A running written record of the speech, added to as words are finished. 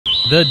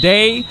The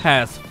day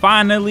has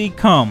finally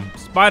come.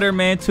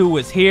 Spider-Man 2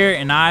 is here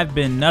and I've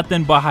been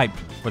nothing but hyped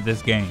for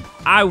this game.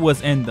 I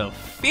was in the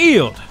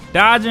field,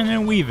 dodging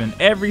and weaving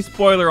every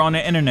spoiler on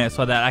the internet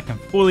so that I can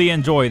fully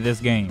enjoy this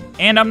game.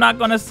 And I'm not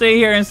gonna sit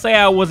here and say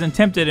I wasn't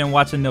tempted in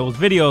watching those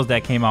videos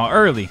that came out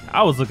early.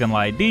 I was looking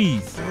like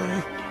these.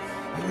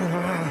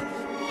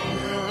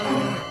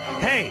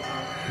 Hey,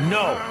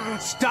 no,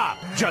 stop,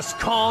 just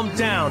calm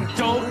down,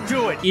 don't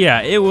do it.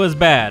 Yeah, it was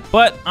bad,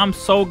 but I'm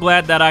so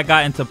glad that I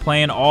got into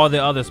playing all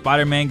the other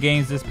Spider-Man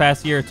games this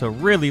past year to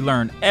really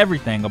learn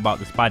everything about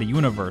the Spidey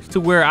universe, to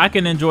where I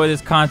can enjoy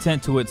this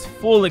content to its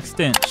full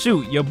extent.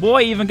 Shoot, your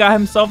boy even got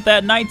himself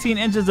that 19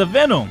 inches of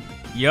Venom.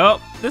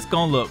 Yup, this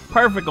gonna look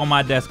perfect on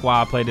my desk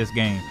while I play this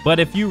game. But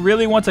if you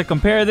really want to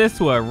compare this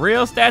to a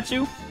real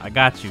statue, I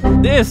got you.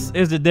 This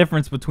is the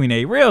difference between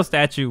a real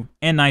statue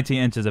and 19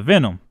 inches of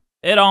Venom.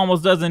 It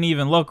almost doesn't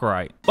even look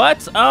right.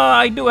 But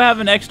I do have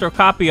an extra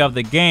copy of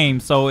the game,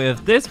 so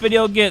if this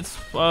video gets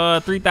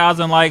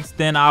 3,000 likes,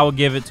 then I will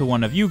give it to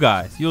one of you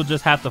guys. You'll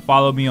just have to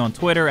follow me on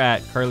Twitter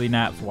at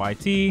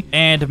CurlyNapsYT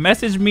and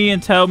message me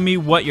and tell me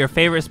what your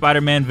favorite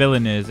Spider-Man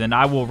villain is, and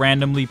I will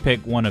randomly pick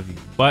one of you.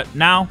 But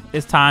now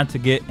it's time to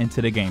get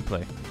into the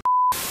gameplay.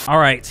 All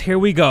right, here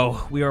we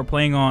go. We are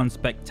playing on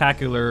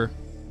spectacular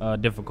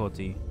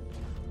difficulty.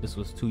 This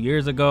was 2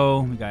 years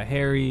ago. We got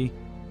Harry,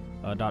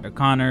 Dr.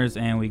 Connors,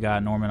 and we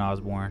got Norman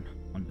Osborn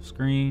on the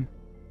screen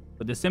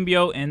with the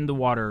symbiote in the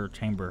water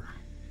chamber.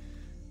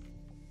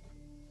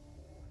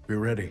 We're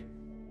ready.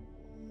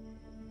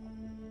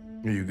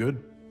 Are you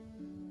good?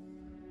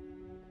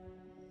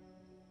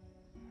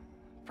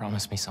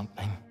 Promise me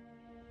something.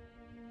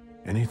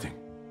 Anything.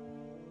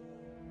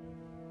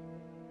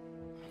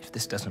 If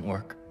this doesn't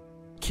work,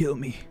 Kill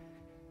me.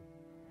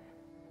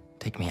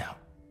 take me out.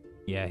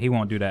 Yeah, he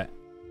won't do that.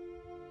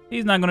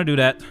 He's not gonna do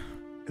that.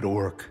 It'll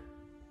work.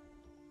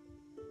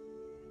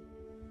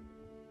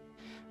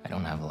 I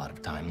don't have a lot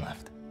of time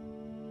left.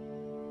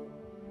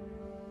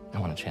 I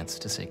want a chance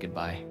to say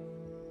goodbye.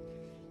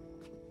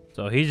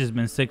 So he's just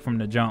been sick from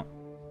the jump.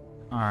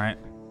 All right.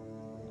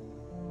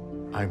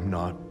 I'm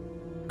not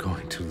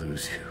going to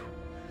lose you.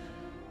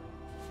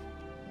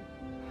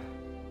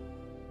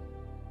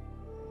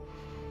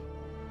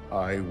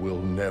 I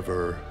will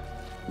never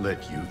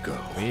let you go.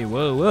 Hey,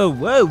 whoa, whoa,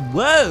 whoa,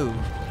 whoa.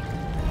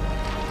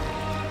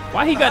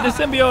 Why he got the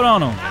symbiote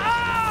on him?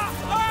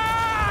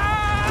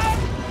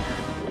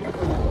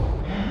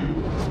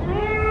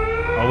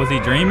 Oh, was he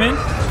dreaming?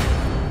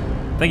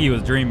 I think he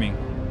was dreaming.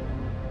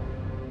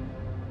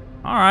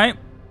 All right.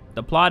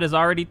 The plot is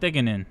already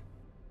thickening.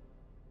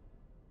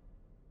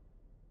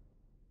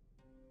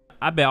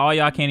 I bet all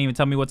y'all can't even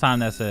tell me what time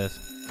that says.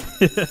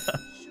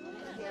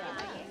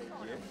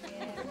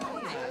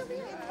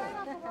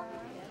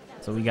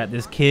 So we got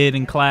this kid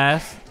in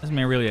class. This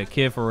man really a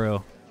kid for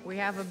real. We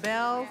have a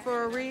bell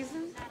for a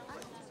reason.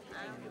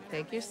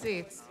 Take your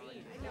seats.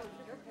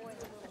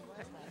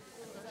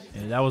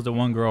 Yeah, that was the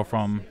one girl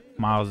from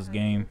Miles'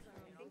 game.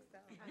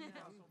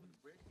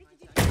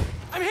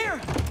 I'm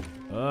here!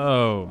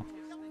 Oh.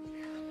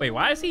 Wait,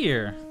 why is he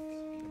here?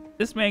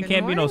 This man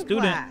can't be no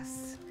student.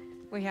 Class.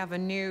 We have a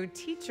new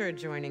teacher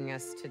joining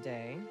us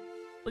today.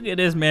 Look at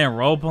this man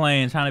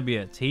role-playing, trying to be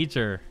a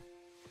teacher.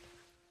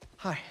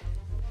 Hi,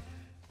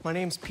 my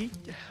name's Pete,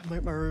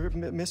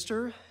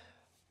 Mr.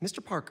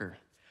 Parker.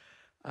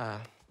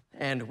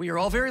 And we are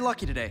all very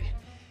lucky today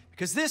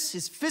because this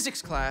is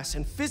physics class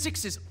and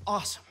physics is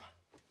awesome.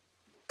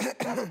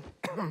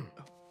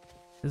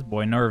 This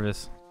boy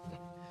nervous.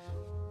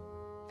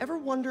 Ever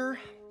wonder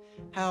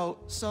how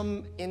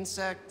some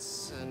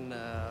insects and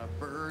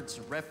birds,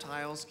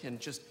 reptiles can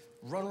just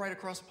run right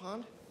across a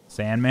pond?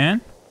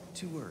 Sandman?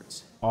 2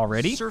 words.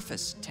 Already?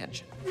 Surface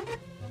tension.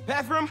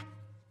 Bathroom?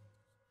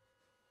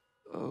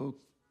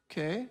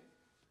 Okay.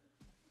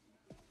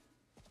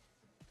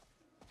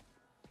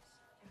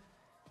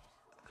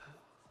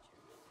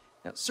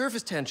 Now,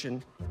 surface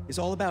tension is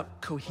all about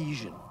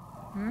cohesion.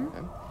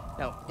 Okay?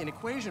 Now, in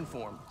equation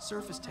form,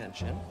 surface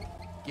tension,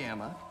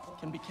 gamma,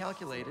 can be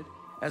calculated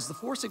as the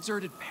force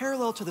exerted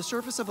parallel to the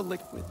surface of a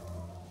liquid,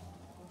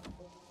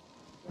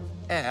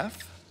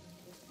 F,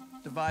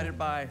 divided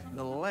by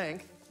the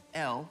length,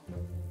 L,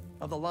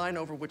 of the line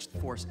over which the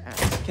force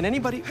acts. Can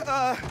anybody...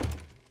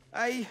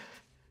 I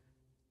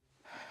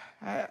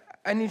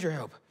need your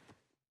help.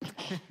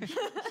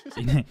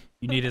 You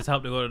need his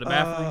help to go to the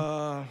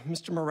bathroom?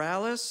 Mr.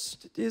 Morales,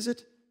 is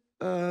it?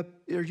 Are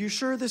you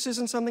sure this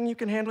isn't something you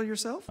can handle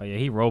yourself? Oh yeah,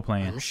 he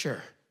role-playing. I'm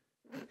sure.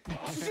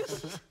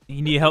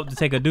 He need help to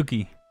take a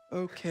dookie.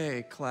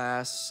 Okay,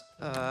 class.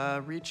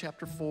 Read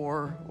chapter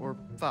 4 or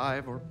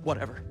 5 or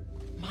whatever.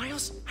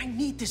 Miles, I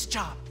need this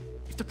job.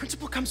 If the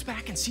principal comes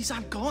back and sees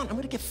I'm gone, I'm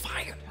gonna get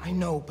fired. I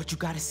know, but you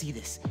gotta see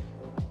this.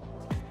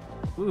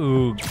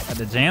 Ooh, got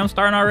the jam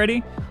starting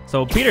already?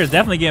 So Peter's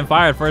definitely getting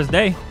fired first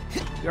day.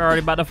 You're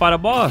already about to fight a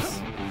boss.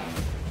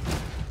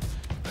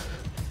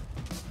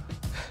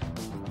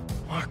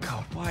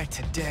 Marco, why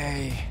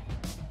today?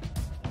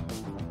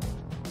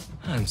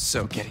 I'm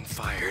so getting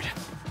fired.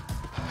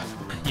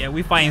 Yeah,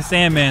 we fighting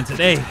Sandman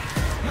today.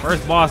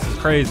 First boss is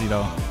crazy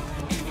though.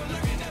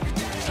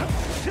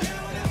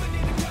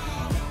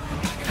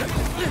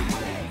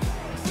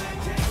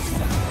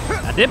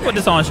 I did put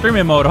this on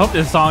streaming mode. I hope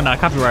this song not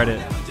copyrighted.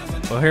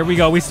 Well, here we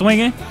go. We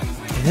swinging.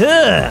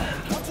 Ugh.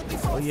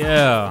 Oh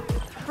yeah.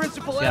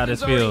 Principal See how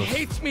this Evans already feels.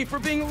 hates me for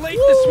being late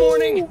this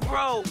morning.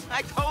 Bro,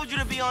 I told you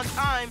to be on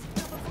time.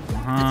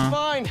 It's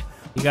fine.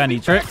 You got any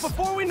tricks?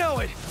 Before we know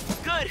it.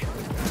 Good.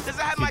 Because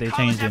I had See if my they college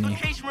changed any.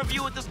 application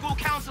review with the school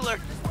counselor.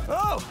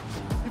 Oh,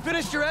 you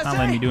finished your essay? Not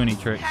letting me do any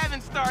tricks.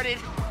 Haven't started.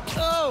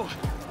 Oh,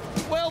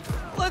 well,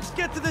 let's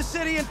get to the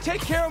city and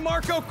take care of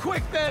Marco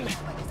quick then. It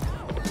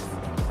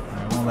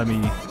won't let me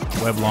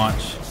web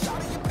launch.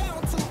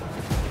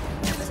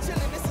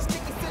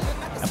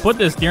 I put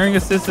the steering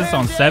assistance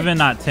on 7,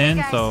 not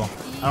 10, so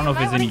I don't know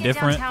if it's any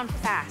different.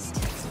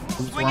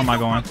 Oops, where am I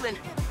going?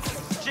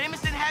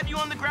 Jameson had you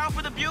on the ground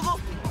for the bugle?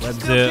 Web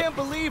Still zip. can't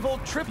believe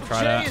old Triple Try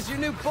J that. is your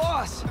new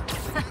boss.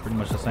 Pretty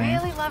much the same.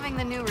 Really loving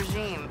the new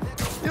regime.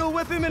 You'll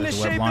whip him into There's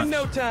the web shape launch. in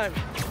no time.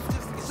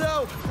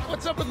 So,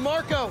 what's up with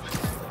Marco?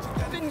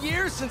 It's been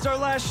years since our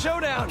last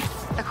showdown.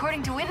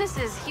 According to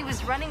witnesses, he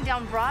was running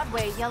down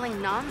Broadway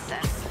yelling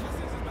nonsense.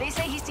 They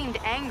say he seemed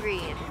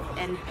angry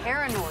and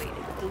paranoid,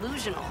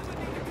 delusional.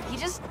 He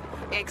just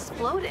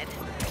exploded.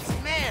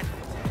 Man,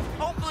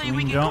 hopefully we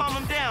Swing can jump. calm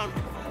him down.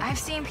 I've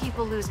seen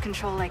people lose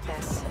control like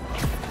this.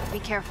 Be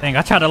careful. Dang,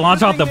 I tried to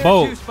launch off the Good thing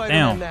boat. there's two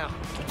Spider-Men Damn.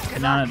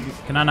 now.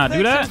 Can I not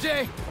do that?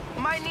 Thanks, MJ.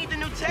 Might need the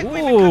new tech we've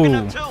been cooking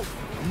up too.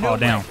 Oh,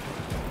 damn.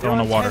 Throw in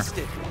the water.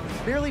 Untested.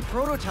 Barely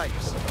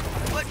prototypes.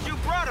 But you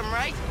brought him,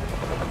 right?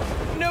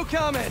 No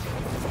comment.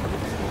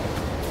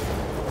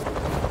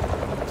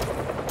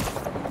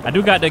 I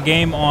do got the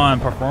game on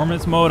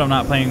performance mode. I'm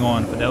not playing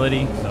on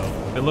fidelity, so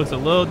if it looks a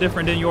little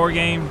different than your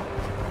game,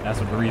 that's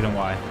the reason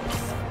why.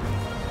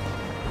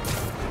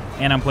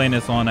 And I'm playing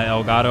this on the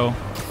Elgato,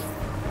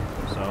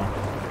 so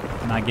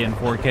I'm not getting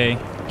 4K,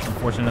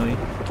 unfortunately.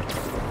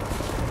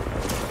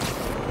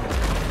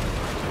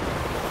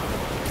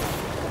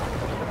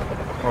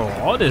 Bro,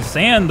 all this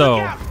sand though.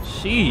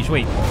 Sheesh,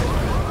 wait.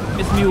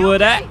 Miss me with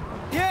that?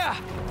 Yeah,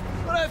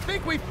 but I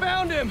think we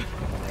found him.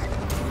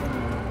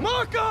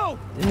 Marco!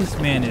 This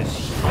man is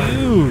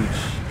huge.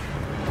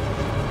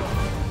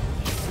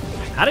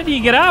 How did he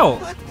get out?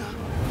 That's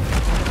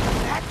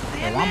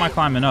Why am I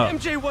climbing up?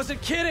 MJ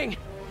wasn't kidding.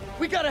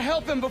 We gotta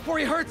help him before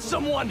he hurts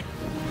someone.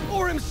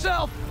 Or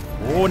himself.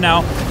 Oh,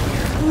 now.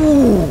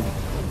 Ooh.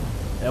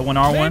 That one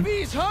R1. Maybe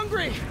he's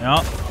hungry.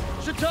 Yep.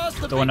 Should toss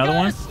the Throw big another guy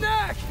one. a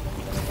snack.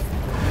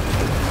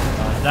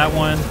 That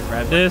one.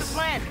 Grab this.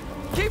 plan.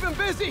 Keep him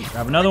busy.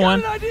 Grab another I got one.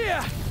 an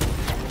idea.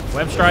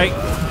 Web strike.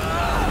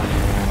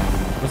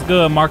 What's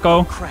good,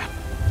 Marco? Crap.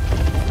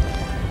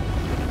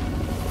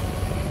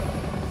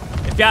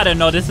 If y'all didn't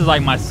know, this is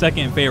like my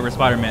second favorite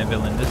Spider-Man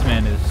villain. This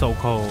man is so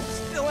cold.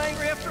 Still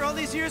angry after all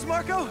these years,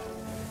 Marco?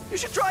 You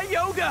should try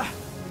yoga.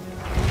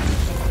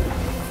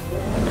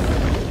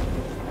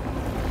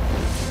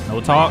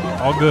 No talk.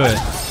 All good.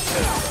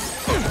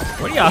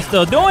 What are y'all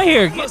still doing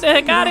here? Get the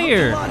heck out of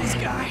here.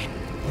 Pilates guy.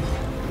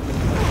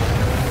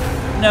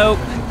 Nope.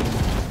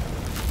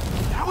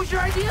 That was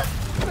your idea?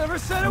 Never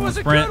said it was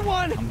a Sprint. good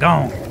one. I'm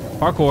gone.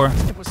 Parkour.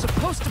 It was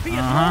supposed to be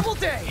a normal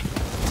day.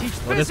 Teach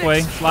Go this physics,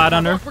 way. Slide have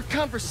under. awkward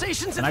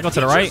conversations Can in I go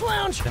to the teacher's right?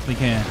 Lounge. Definitely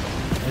can.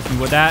 Miss me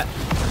with that.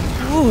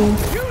 Ooh.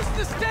 Use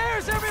the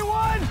stairs,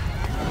 everyone.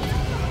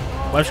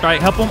 Web strike.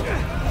 Help him.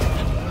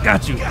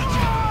 Got you.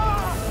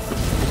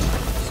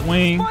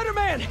 Swing.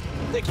 Spider-Man,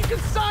 think you can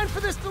sign for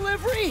this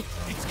delivery?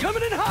 It's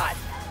coming in hot.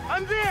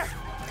 I'm there.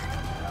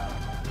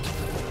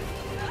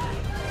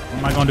 What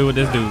am I gonna do with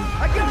this dude?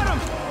 I got him.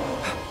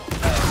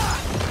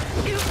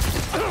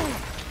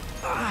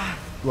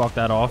 Walk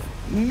that off.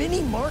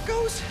 Mini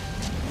Marcos?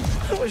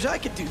 I wish I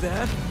could do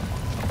that.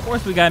 Of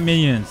course we got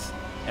minions.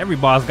 Every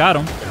boss got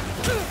them.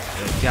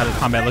 See how this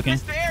combat looking?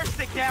 Mr. Air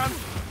stick down.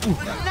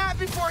 Not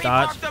before he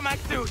Dodge. barked on my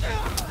suit.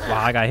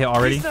 Wow, I got hit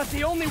already. He's not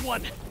the only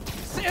one.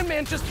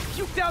 Sandman just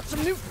puked out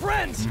some new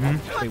friends.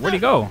 Wait, where'd he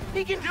go?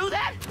 He can do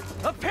that?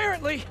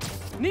 Apparently.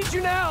 Need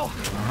you now.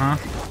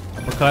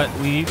 Uppercut,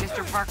 weave.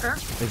 Mr. Parker?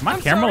 Is my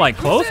I'm camera sorry, like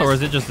who's close or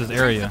this? is it just this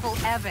area?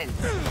 Principal Evans.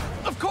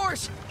 Of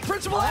course.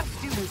 Principal All F.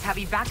 students have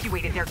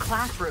evacuated their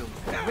classroom.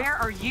 Where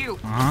are you?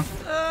 Do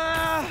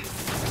I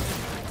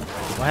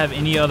have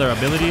any other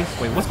abilities?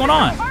 Wait, what's going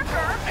on?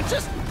 I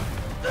just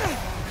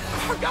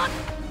forgot.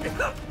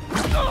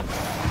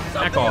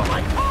 Back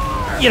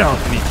off. Get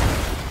off me.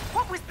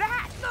 What was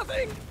that?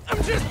 Nothing.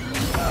 I'm just.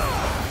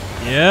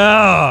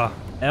 Yeah.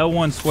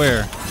 L1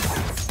 square.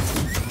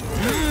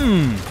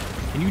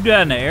 Can you do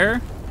that in the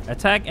air?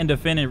 Attack and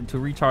defend it to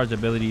recharge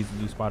abilities to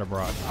do spider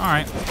barrage. All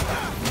right.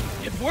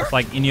 It worked. It's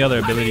like any other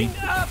ability.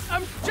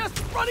 I'm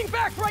just running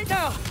back right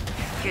now.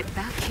 Get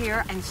back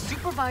here and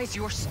supervise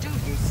your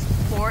students,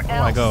 or Where do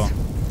I go? else.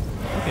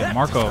 Look at That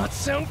Marco. does not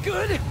sound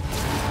good.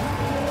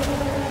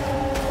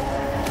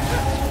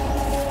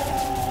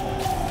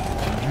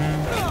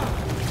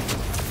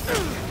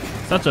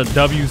 Such a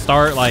W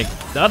start. Like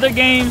the other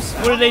games,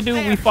 what did they do?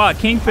 We fought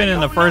Kingpin in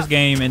the first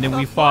game, and then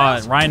we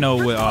fought Rhino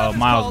with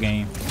Miles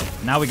game.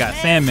 Now we got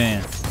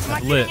Sandman. I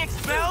lit. getting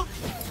expelled?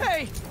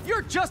 Hey,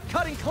 you're just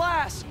cutting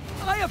class.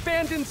 I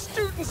abandoned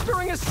students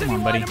during a buddy.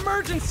 citywide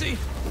emergency.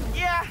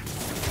 Yeah,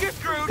 you're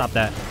screwed. Stop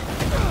that.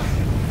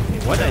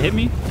 Wait, what? That hit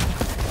me?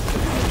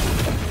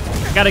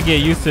 I gotta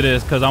get used to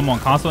this because I'm on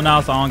console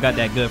now, so I don't got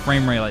that good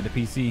frame rate like the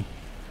PC.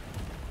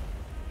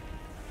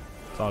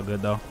 It's all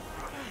good though.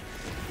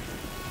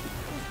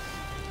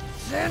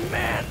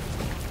 Sandman,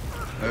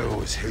 I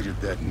always hated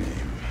that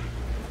name.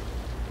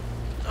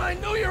 I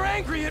know you're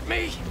angry at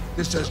me.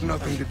 This has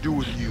nothing to do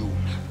with you.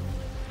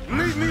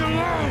 Leave me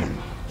alone!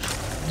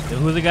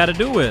 Then who's it got to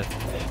do with?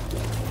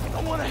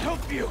 I want to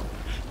help you.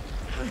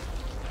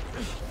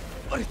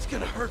 But it's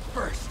gonna hurt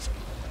first.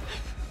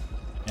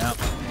 Yep.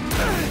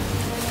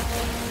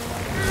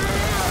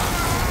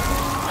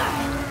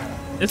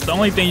 It's the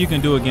only thing you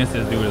can do against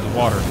this dude is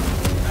water.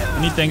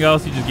 Anything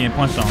else, he's just getting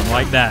punched on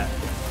like that.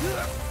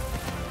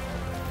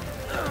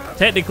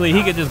 Technically,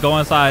 he could just go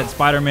inside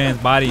Spider-Man's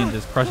body and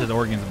just crush his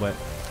organs, but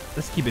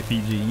let's keep it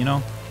PG, you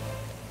know?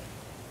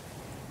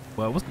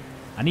 Well,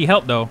 I need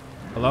help, though.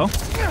 Hello?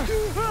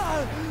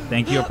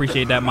 Thank you.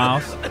 Appreciate that,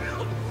 Miles.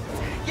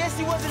 Guess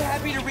he wasn't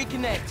happy to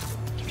reconnect.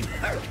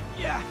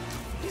 Yeah,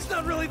 he's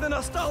not really the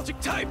nostalgic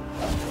type.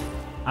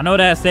 I know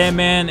that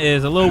Sandman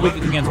is a little weak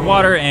against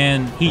water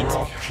and heat.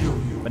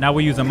 But now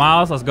we're using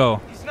Miles. Let's go.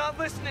 He's not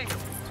listening.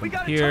 We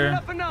gotta Here. turn it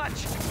up a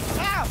notch.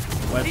 Ow!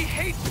 What? He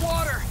hates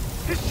water.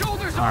 His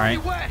shoulders are All already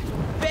right. wet.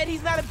 Bet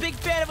he's not a big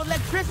fan of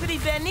electricity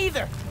then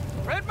either.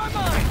 Read my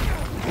mind.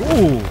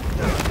 Ooh.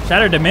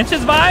 Shattered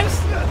Dimensions vibes?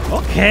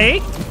 Okay.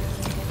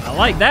 I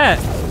like that.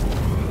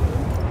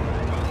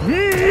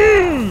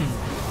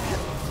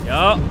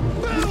 Yup.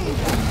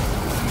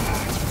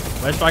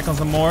 Let's strike on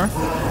some more.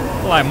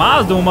 Feel like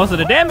Miles doing most of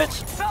the damage.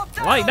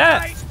 I like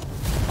that.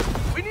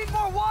 We need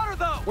more water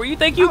though. Where you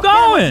think you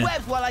going?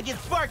 Webs while I get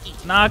sparky.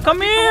 Nah,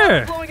 come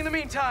here. Blowing in the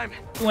meantime.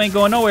 You ain't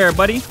going nowhere,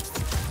 buddy.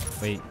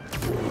 Wait.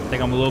 I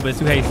think I'm a little bit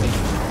too hasty.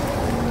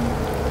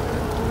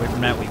 Away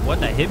from that. Wait, what?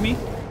 That hit me?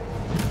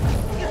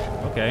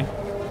 Okay.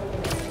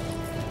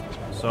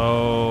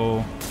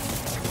 So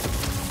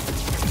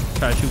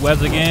try to shoot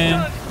webs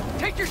again.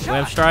 Take your shot.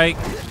 Web strike.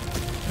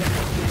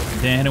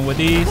 Then hit him with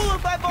these. Cooler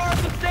if I borrow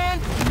some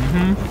sand?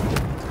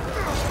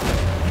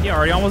 He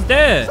already almost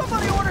dead.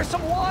 Somebody order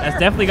some water. That's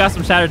definitely got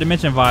some Shattered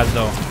Dimension vibes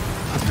though.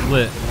 That's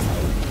lit.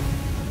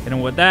 Hit him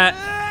with that.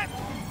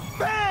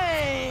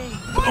 Bang!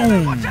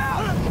 Boom. Watch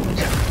out.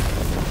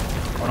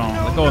 Hold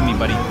on. Let go of me,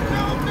 buddy.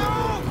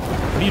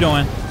 What are you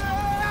doing?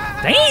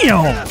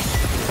 Damn!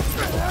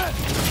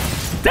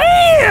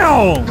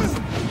 Damn!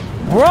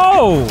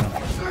 Bro!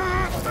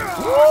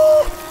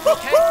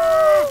 Okay,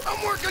 I'm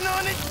working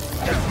on it.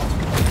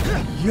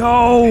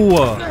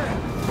 Yo!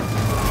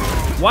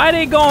 Why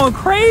they going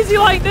crazy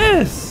like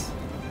this?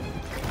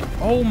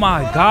 Oh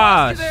my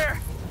gosh.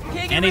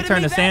 And they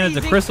turn the sand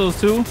into crystals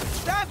too?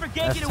 Time for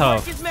Genki to tough.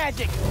 work his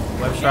magic.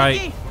 Web strike.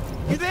 Genki,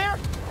 you there?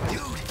 Dude,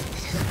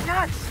 this is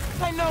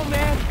nuts. I know,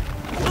 man.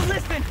 But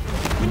listen,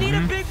 we need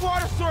a big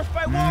water source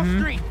by Wall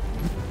Street.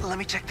 Let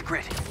me check the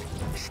grid.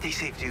 Stay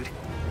safe, dude.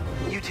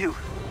 You too,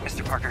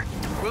 Mr. Parker.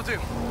 Will do.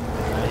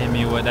 Hit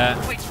me with that.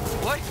 Wait,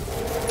 what?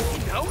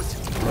 He knows?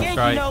 Genki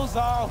right. knows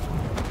all.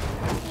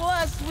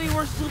 Plus, we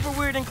were super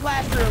weird in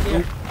class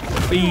earlier.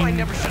 Bing, I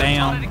never should have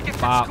bam, wanted a gift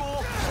at bop,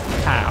 school.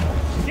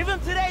 pow. Give him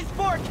today's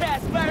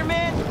forecast,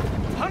 Spider-Man.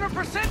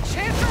 100%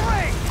 chance of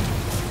rain.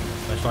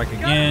 Let's strike Got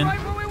him again. right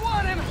where we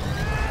want him.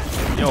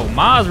 Yo,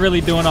 Miles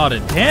really doing all the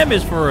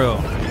damage for real.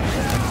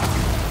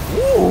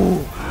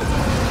 Ooh.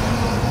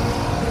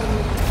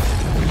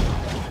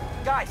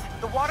 Guys,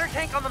 the water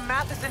tank on the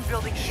Matheson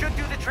building should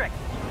do the trick.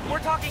 We're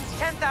talking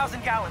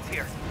 10,000 gallons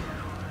here.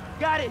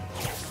 Got it.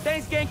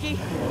 Thanks, Genki.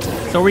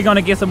 So we're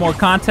gonna get some more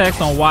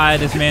context on why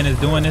this man is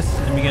doing this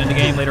in the beginning of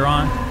the game later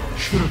on.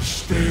 Should have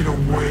stayed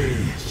away,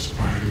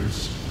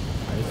 spiders.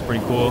 Alright, this is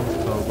pretty cool.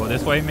 So go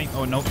this way,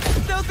 oh nope.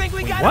 Still think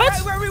we got What? it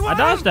right where we I want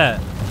dodged him?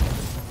 that.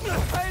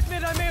 I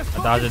admit I may have I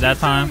spoken dodged it that too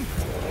time. soon.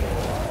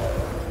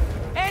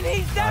 And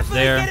he's definitely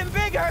there. getting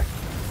bigger.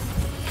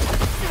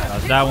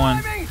 Dodged Keep that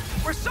one. climbing.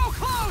 We're so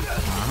close.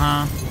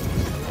 Uh-huh.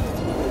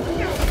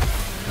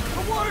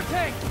 The water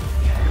tank.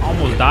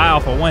 Almost die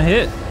off of one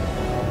hit.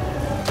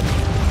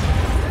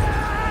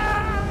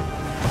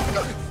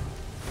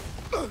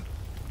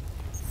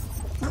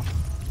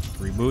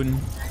 Rebooting.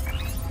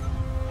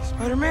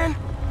 Spider-Man.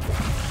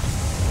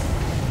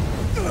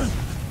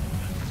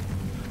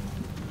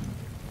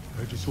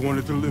 I just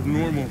wanted to live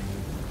normal,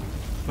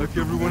 like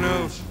everyone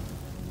else.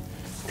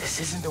 This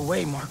isn't the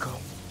way, Marco.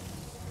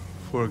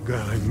 For a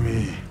guy like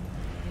me,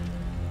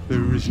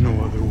 there is no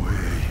other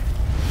way.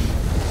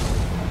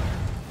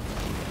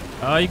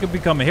 You could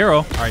become a hero.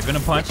 All right,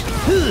 Venom Punch.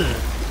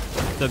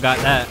 Still got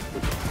that.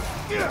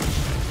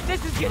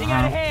 This is getting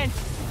out of hand.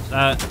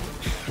 That.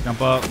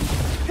 Jump up.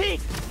 Pete,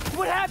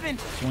 what happened?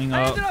 Swing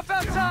I up. ended up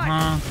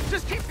outside.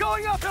 Just keep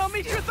going up and I'll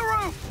meet you at the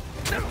roof.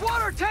 The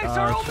water tank's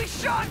our only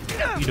shot.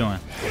 What you doing?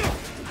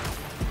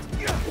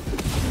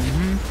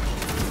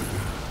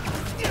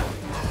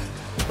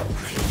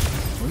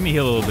 Let me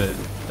heal a little bit.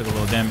 Took a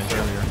little damage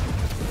earlier.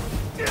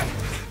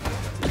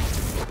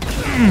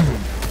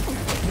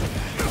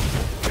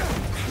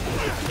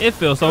 It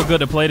feels so good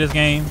to play this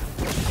game.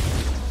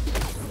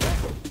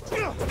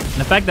 And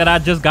the fact that I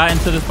just got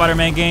into the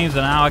Spider-Man games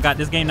and now I got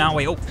this game now.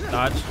 Wait, oh,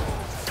 dodge.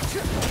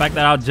 The fact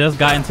that I just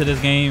got into this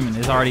game and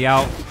it's already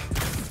out.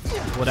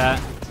 With that.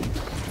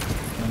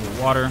 And with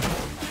water.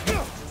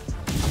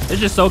 It's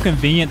just so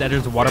convenient that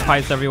there's water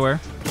pipes everywhere.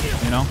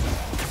 You know?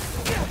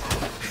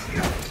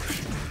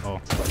 Oh,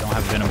 I don't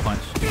have Venom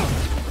Punch.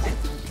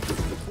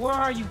 Where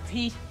are you,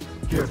 Pete?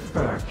 Get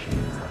back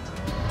here.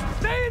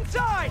 Stay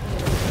inside!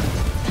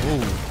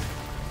 Ooh.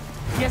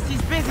 Guess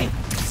he's busy.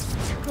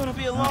 Gonna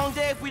be a long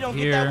day if we don't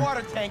get that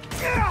water tank.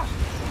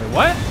 Wait,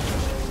 what?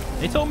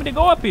 They told me to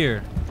go up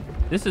here.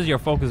 This is your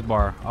focus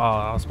bar. Oh,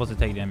 I was supposed to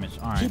take damage.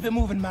 All right. Keep it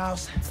moving,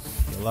 Miles.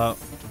 Heal up.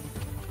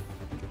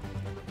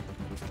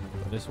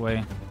 Go this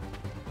way.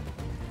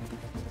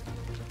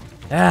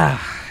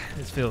 Ah,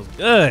 this feels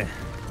good.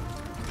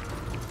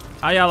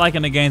 How y'all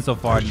liking the game so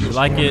far? Do you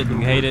like it? Do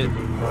you hate it?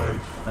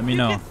 Let me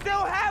know. You can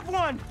still have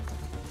one.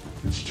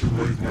 It's too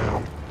late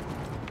now.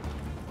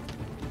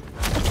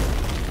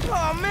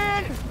 Oh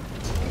man!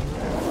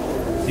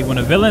 See, when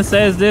a villain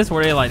says this,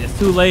 where they like, it's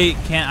too late,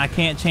 I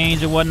can't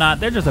change and whatnot,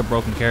 they're just a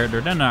broken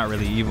character. They're not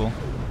really evil.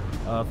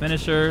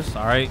 Finishers,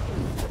 all right.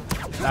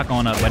 Back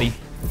on up, buddy.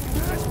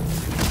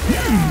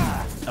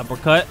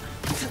 Uppercut.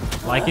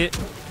 Like it.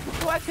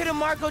 Why couldn't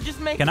Marco just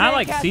make? Can I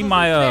like see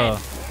my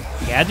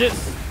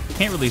gadgets?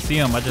 Can't really see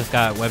them. I just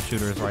got web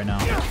shooters right now.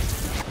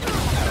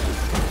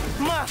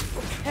 Ma,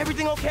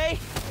 everything okay?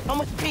 I'm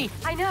with Pete.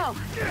 I know.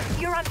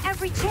 You're on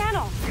every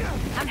channel.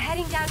 I'm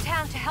heading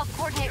downtown to help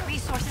coordinate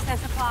resources and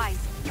supplies.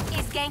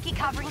 Is Genki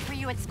covering for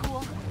you at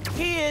school?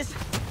 He is.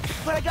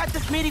 But I got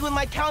this meeting with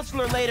my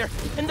counselor later,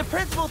 and the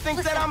principal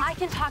thinks Listen, that I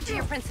can talk to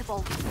your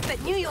principal, but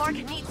New York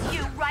needs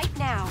you right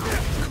now.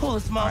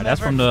 Coolest mom All right, that's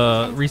ever. from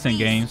the And recent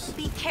please, games.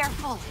 Be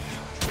careful.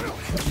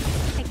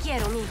 Te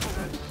quiero, mijo.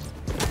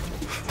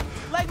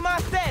 Like Ma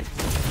said,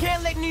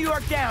 can't let New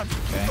York down.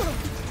 Okay.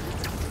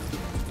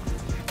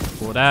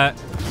 Pull that.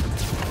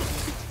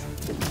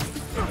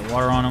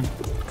 Water on him.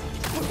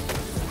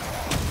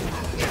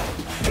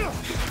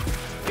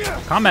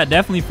 Combat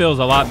definitely feels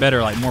a lot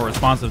better, like more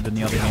responsive than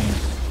the other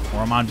games. Or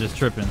am I just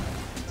tripping?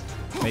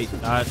 Wait,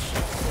 dodge.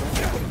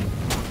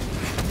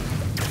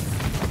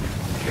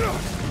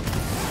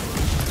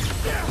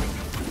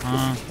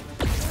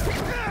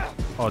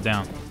 Oh,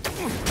 down.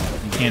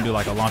 You can't do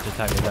like a launch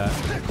attack with that.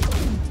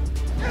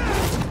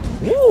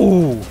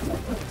 Ooh!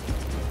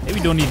 They be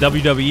doing these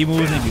WWE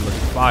moves and they be looking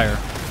fire.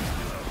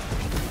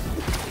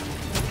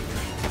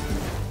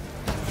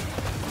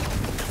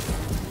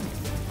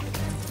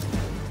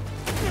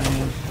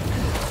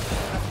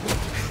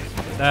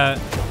 That.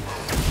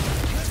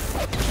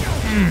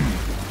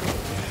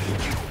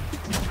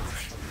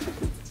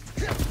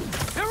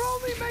 You're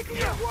only making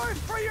it worse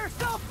for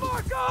yourself,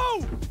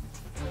 Marco!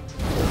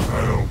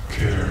 I don't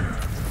care.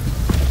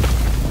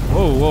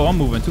 Whoa, whoa, I'm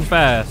moving too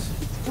fast.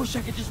 Wish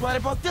I could just write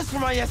about this for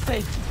my essay.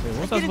 Wait,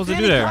 what's I Get supposed to into do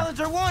any there?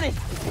 college I wanted.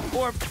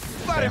 Or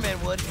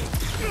Spiderman would.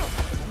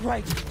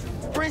 Right.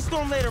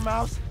 Brainstorm later,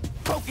 Mouse.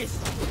 Focus.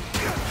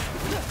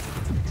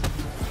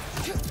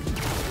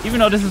 Even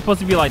though this is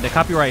supposed to be like the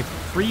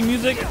copyright-free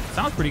music,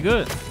 sounds pretty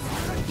good.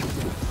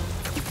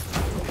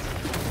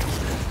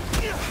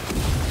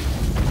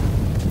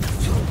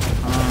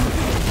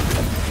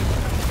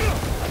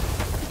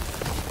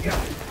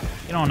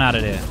 Get on out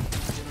of there.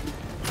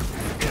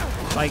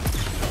 Like,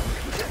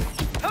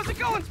 How's it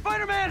going,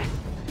 Spider-Man?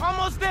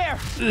 Almost there.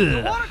 ugh.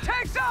 The water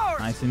tank's ours.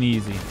 Nice and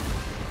easy.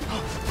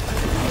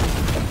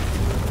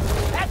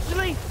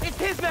 Actually, it's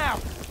his now.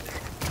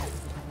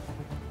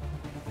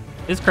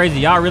 It's crazy.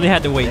 Y'all really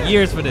had to wait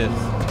years for this.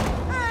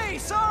 Hey,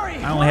 sorry.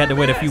 I only had to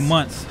wait a few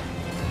months.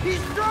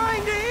 He's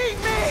trying to eat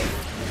me.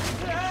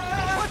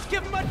 Let's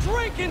give him a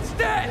drink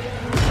instead.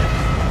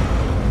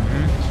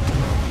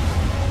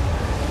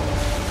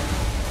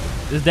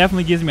 This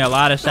definitely gives me a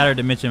lot of Shattered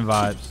Dimension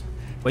vibes.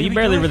 But you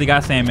barely really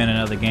got Sandman in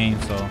other games,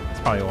 so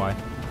that's probably why.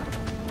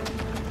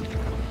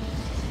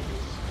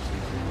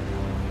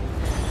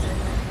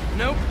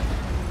 Nope.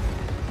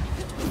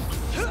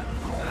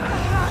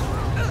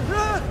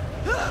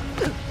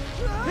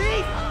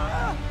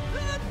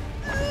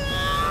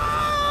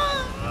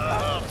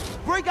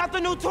 Break out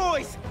the new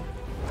toys.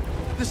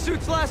 The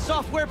suit's last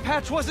software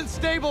patch wasn't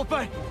stable,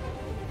 but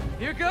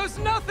here goes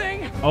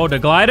nothing. Oh, the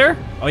glider?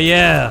 Oh,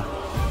 yeah.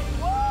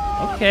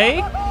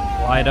 Okay.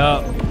 Glide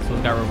up. So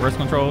it's got reverse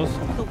controls.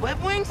 The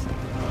web wings?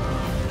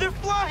 They're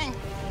flying.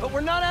 But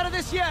we're not out of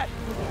this yet.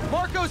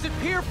 Marco's at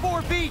Pier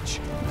 4 Beach.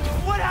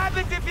 What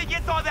happens if he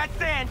gets all that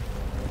sand?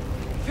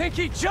 Think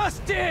he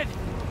just did.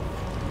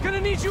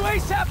 Gonna need you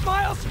ASAP,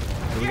 Miles.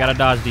 So we gotta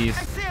dodge these.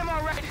 I see him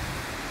already.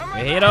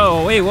 Wait,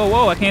 oh, wait, whoa,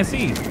 whoa, I can't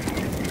see.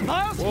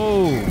 Miles?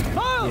 Whoa.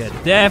 Miles!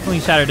 Yeah, definitely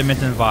Shattered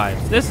Dimension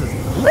vibes. This is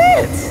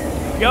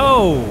lit.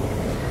 Yo.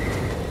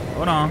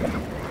 Hold on.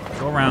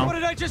 Go What around.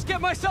 did I just get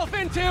myself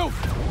into?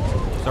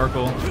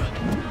 Circle.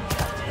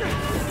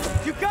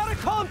 You gotta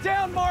calm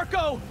down,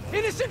 Marco.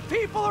 Innocent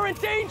people are in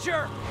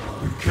danger.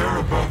 We care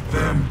about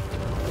them,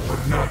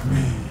 but not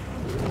me.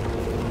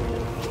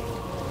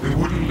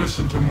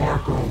 listen to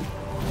Marco,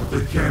 but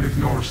they can't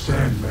ignore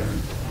Sandman.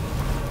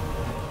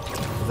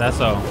 Is that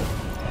so?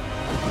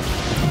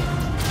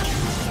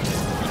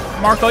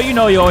 Marco, you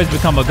know you always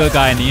become a good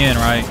guy in the end,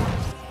 right?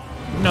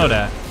 You know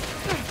that.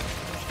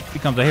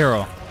 Becomes a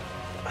hero.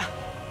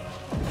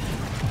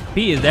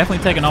 Pete is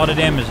definitely taking all the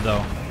damage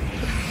though.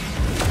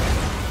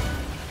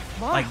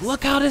 Like,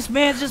 look how this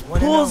man just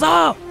pulls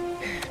up.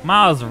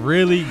 Miles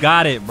really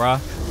got it, bruh.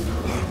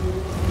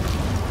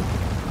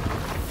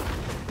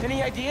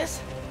 Any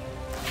ideas?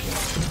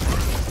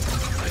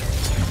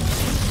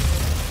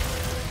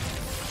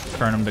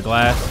 Turn them to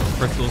glass,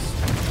 crystals.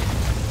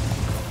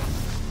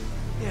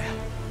 Yeah.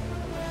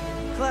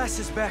 Class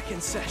is back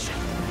in session.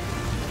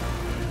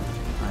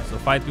 Alright, so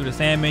fight through the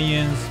sand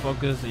minions,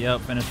 focus,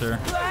 yep, finisher.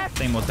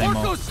 Same old, same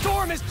old. Marco's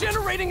storm is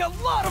generating a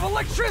lot of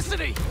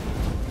electricity.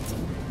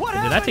 What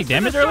Did I take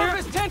damage earlier?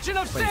 Surface tension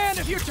of sand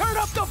if you turn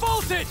up the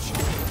voltage.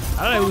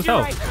 How did I lose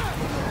health?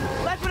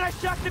 That's when I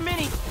shot the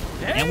mini.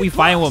 And we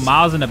fighting with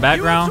Miles in the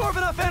background? You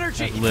absorb enough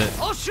energy. That's lit.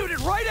 I'll shoot it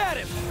right at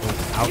him.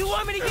 Ouch. You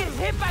want me to get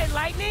hit by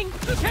lightning?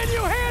 Can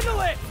you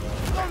handle it?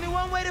 There's only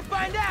one way to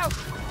find out.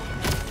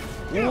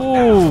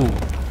 Ooh.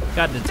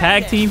 Got the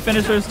tag team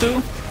finishers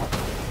too.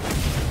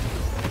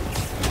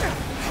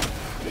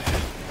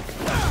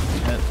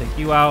 Let's take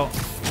you out.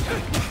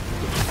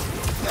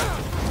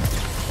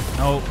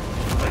 Nope.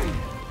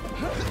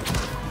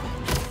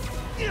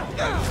 Yeah,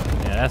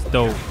 that's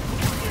dope.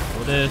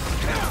 For this.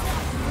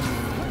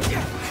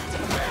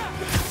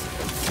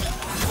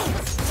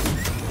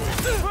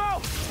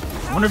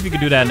 I wonder if you could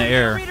do that in the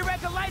air.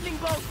 Redirect a lightning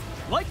bolt.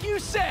 Like you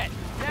said.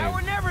 Now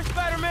or never,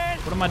 Spider-Man.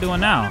 What am I doing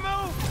now?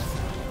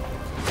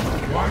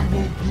 Why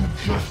won't you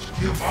just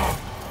give up?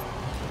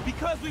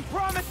 Because we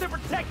promised to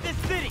protect this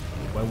city.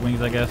 Web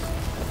wings, I guess.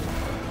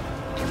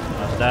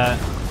 Watch that.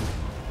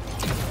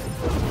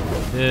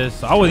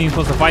 This. I wasn't even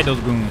supposed to fight those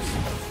goons.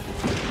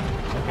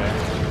 Okay.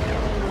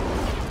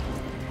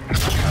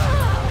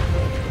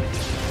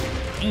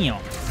 Damn.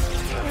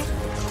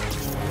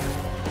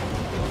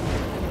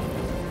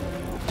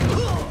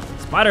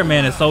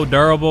 Spider-Man is so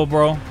durable,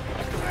 bro.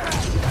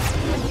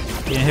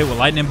 Getting hit with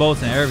lightning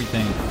bolts and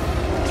everything.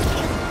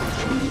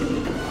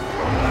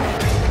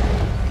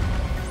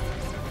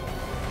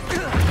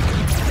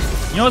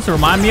 You know what this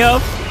reminds me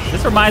of?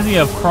 This reminds me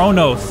of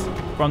Kronos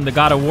from the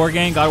God of War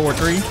game, God of War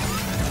 3.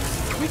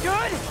 We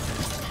good?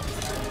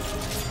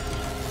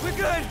 We're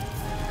good.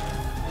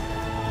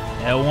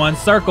 L1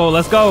 circle,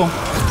 let's go.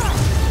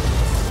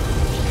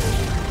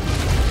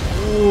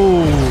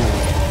 Ooh.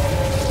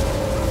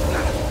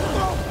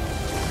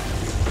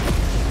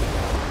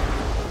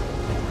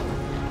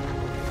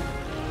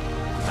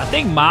 I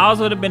think Miles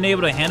would have been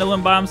able to handle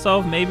him by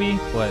himself, maybe,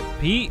 but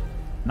Pete,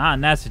 not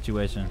in that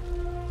situation.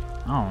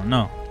 I don't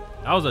know.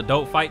 That was a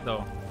dope fight,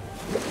 though.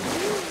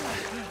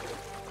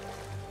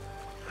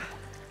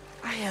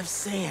 I have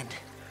sand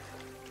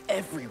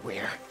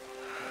everywhere.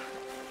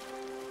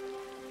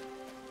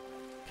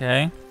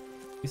 Okay,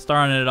 he's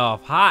starting it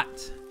off hot.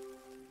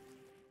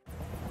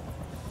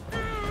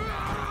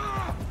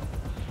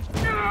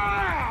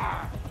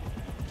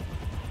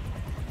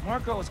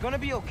 Marco, it's gonna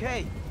be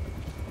okay.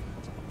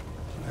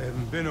 I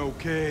haven't been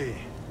okay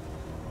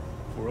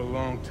for a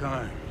long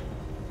time.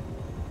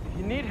 If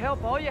you need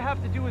help, all you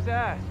have to do is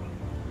ask.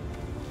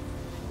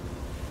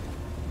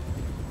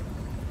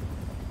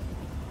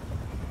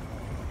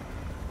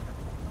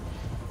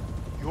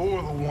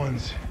 You're the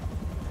ones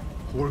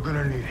who are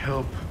gonna need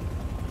help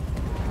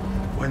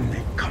when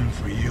they come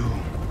for you.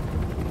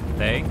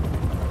 They?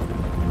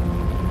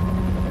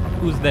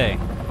 Who's they?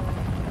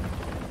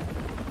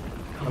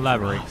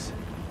 Elaborate.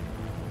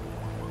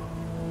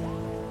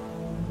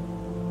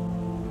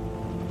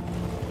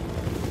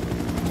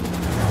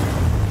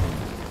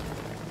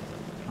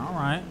 All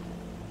right.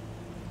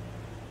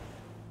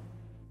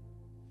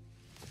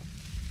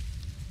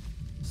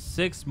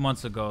 Six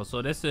months ago.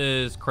 So this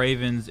is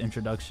Kraven's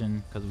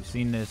introduction because we've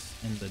seen this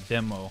in the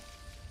demo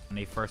when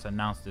they first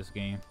announced this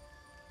game.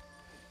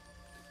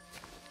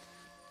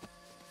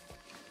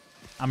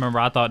 I remember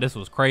I thought this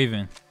was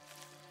Kraven.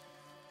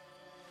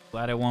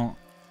 Glad it won't.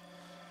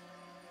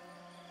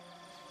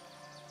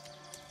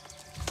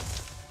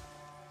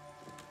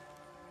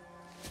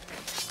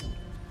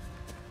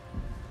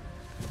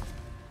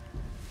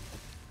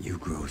 You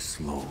grow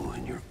slow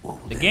in your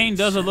old The game age.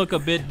 does look a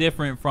bit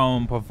different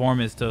from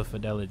performance to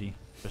fidelity,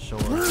 for sure.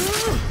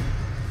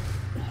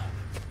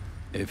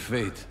 A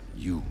fate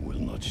you will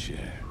not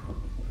share.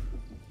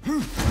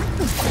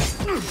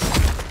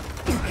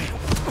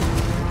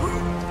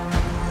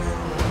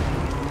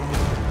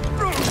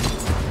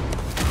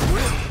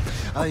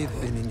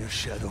 I've been in your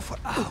shadow for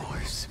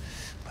hours,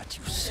 but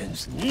you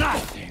sense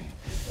nothing.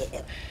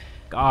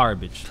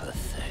 Garbage.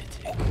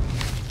 Pathetic.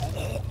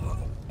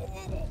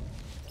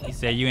 He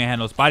said you ain't had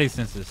no spidey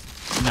senses.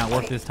 You're not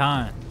worth his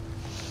time.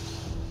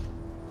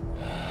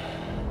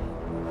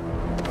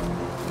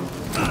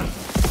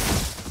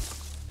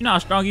 You know how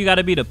strong you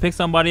gotta be to pick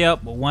somebody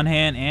up with one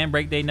hand and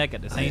break their neck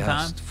at the same I time?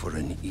 asked for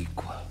an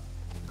equal.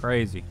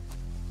 Crazy.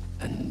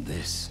 And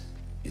this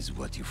is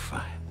what you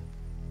find.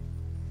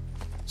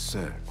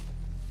 Sir,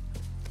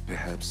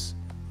 perhaps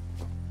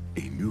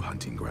a new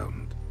hunting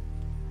ground.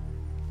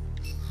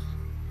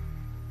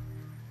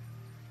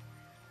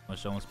 I'm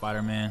showing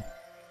Spider-Man.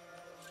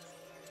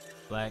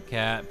 Black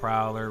Cat,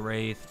 Prowler,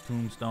 Wraith,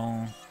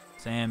 Tombstone,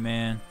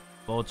 Sandman,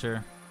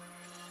 Vulture,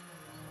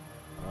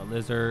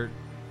 Lizard,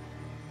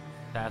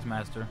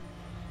 Taskmaster.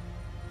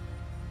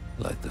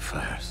 Light the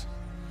fires.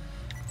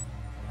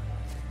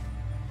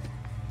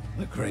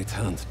 The great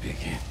hunt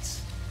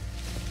begins.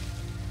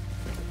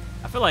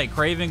 I feel like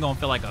Kraven gonna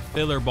feel like a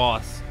filler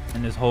boss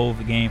in this whole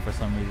game for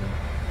some reason.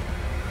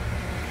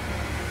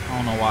 I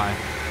don't know why.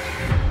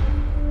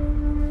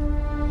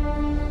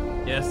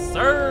 Yes,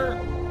 sir.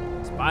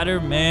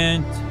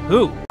 Spider-Man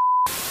 2.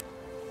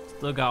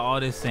 Still got all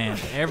this sand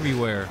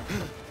everywhere.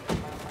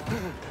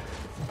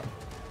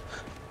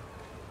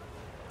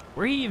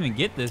 Where he even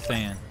get this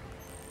sand?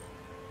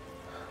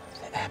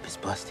 The app is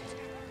busted.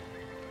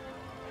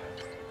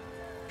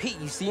 Pete,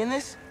 you seeing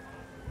this?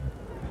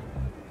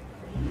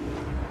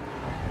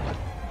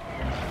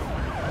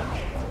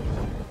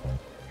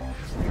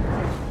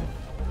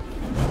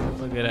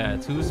 Look at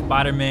that. 2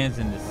 Spider-Mans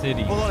in the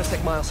city. Hold on a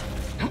sec, Miles.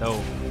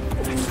 Dope.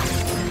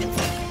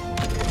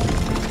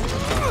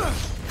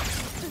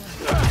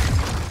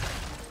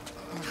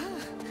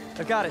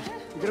 I got it.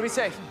 You're gonna be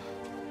safe.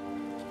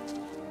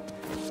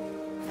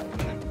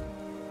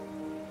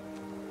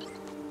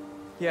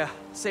 Yeah,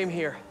 same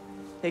here.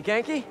 Hey,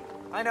 Genki?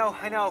 I know.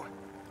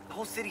 The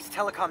whole city's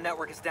telecom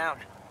network is down.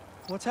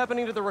 What's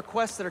happening to the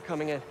requests that are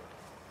coming in?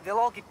 They'll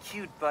all get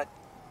queued, but...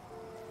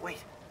 Wait.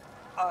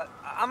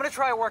 I'm gonna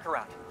try a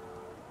workaround.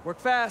 Work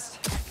fast.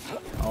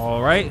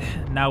 All right.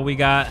 Now we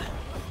got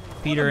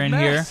Peter in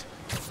here.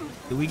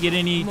 Do we get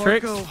any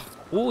tricks?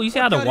 Ooh, you see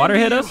how the water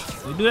hit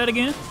us? We do that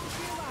again?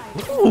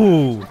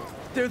 Ooh.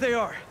 There they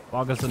are.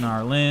 Fog us in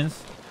our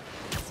lens.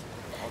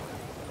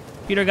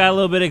 Peter got a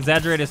little bit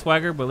exaggerated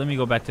swagger, but let me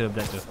go back to the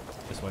objective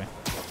this way.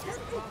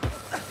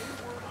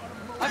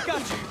 I've got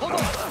you. Hold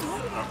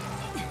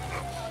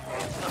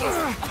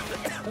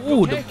on.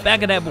 Ooh, the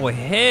back of that boy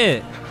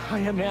head. I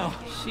am now.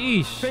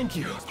 Sheesh. Thank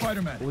you.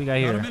 Spider-Man. What we got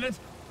here? Got a minute?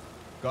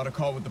 Got a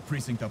call with the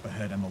precinct up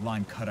ahead and the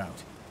line cut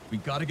out. We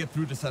gotta get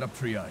through to set up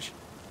triage.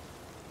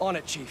 On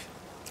it, Chief.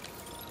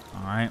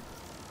 All right.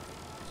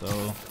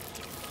 So,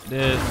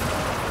 this.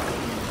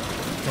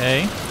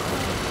 Okay.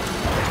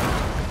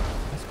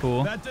 That's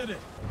cool. That did it.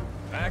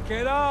 Back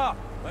it up.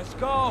 Let's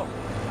go.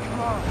 Come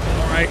on.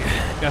 All right.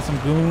 Got some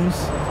goons.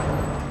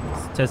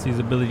 Let's test these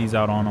abilities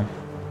out on them.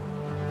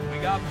 We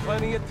got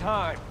plenty of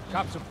time.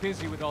 Cops are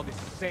busy with all this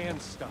sand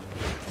stuff.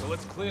 So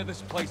let's clear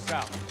this place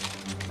out.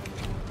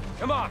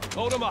 Come on,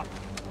 load him up.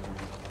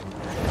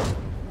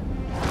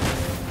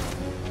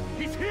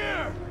 He's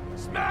here.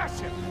 Smash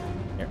him.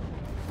 Here.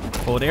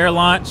 Hold air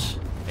launch.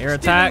 Air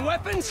attack.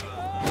 Weapons?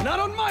 Not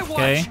on my watch.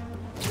 Okay.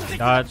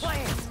 Dodge.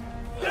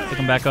 Pick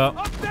him back up.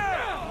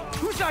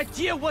 Whose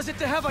idea was it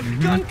to have a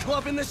gun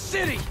club in the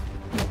city?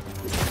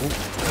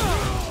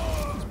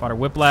 Spider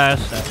whiplash.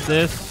 That's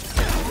this.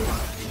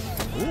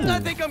 Ooh. I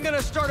think I'm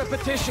gonna start a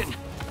petition.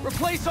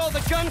 Replace all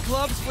the gun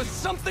clubs with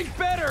something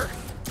better.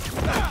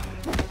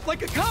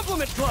 Like a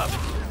compliment club.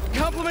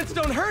 Compliments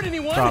don't hurt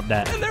anyone. Drop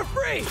that. And they're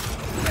free.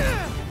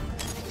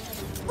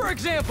 For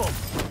example,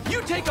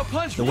 you take a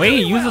punch. The way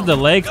he uses the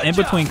legs in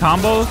between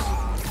combos.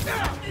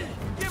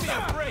 Give me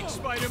a break,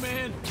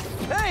 Spider-Man.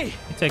 Hey,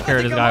 You take care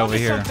of this guy over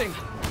here.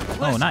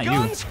 Less Oh, not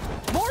guns,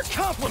 more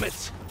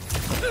compliments.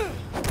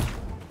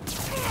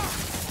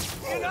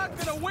 You're not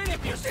gonna win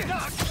if you're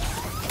stuck.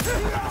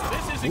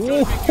 This isn't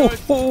gonna be good.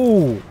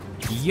 Ooh.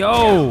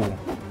 Yo.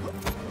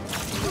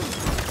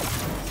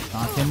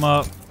 Knock him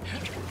up.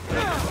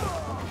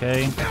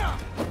 Okay.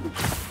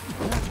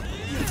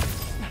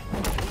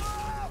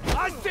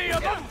 I see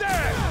him up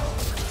there.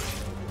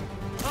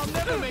 I'll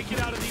never make it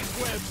out of these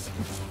webs.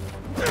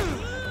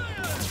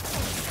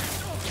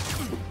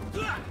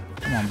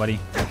 Come on, buddy.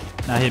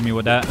 Now hit me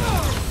with that.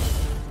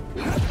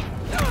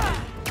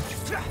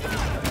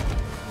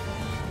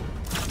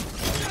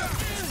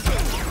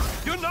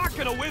 You're not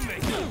gonna win me.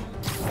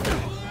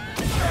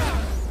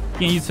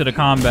 Getting used to the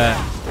combat.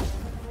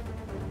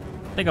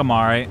 I think I'm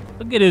alright.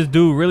 Look at this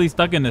dude really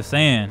stuck in the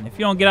sand. If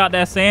you don't get out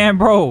that sand,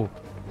 bro.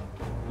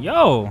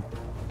 Yo.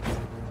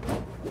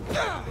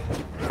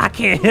 I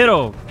can't hit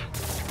him.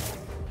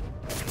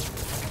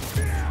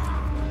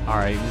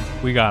 Alright,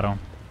 we got him.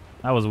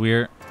 That was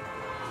weird.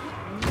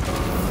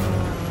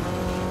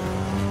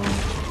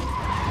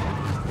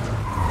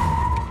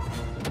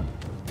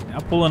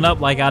 I'm pulling up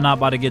like I'm not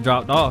about to get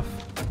dropped off.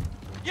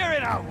 You're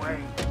in our way.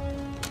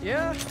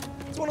 Yeah,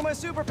 it's one of my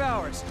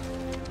superpowers.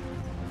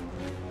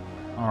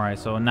 All right,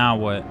 so now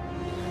what?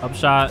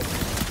 Upshot.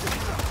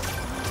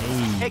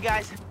 Hey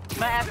guys,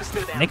 my app is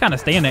still down. They kind of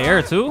stay in the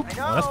air too. I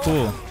know. Oh, that's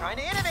cool. Trying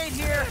to innovate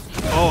here.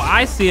 Oh,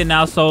 I see it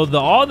now. So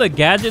all the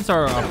gadgets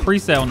are a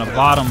preset on the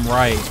bottom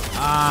right.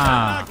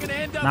 Ah,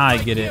 now I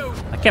get it.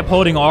 I kept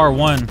holding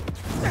R1.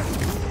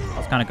 I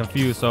was kind of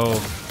confused. So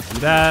do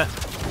that.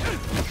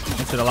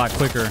 Makes it a lot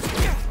quicker.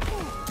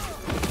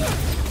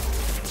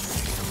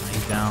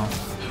 He's down.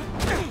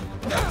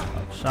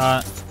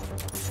 shot.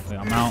 Wait,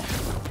 I'm out.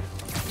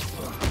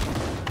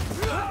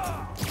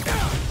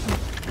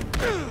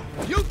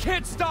 You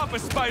can't stop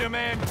us,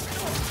 Spider-Man!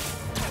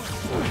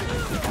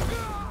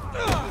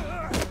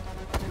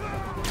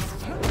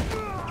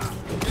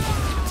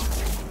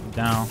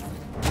 Down.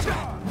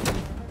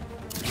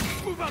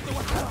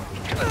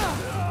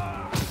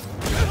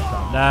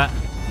 That.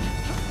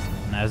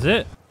 And that's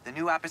it. The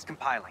new app is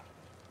compiling.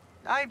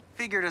 I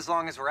figured as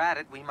long as we're at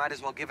it, we might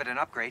as well give it an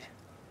upgrade.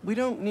 We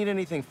don't need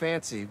anything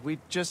fancy. We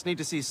just need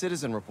to see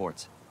citizen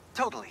reports.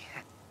 Totally.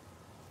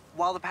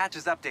 While the patch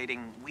is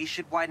updating, we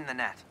should widen the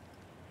net.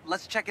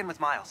 Let's check in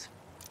with Miles.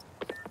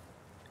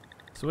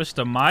 Switch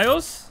to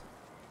Miles.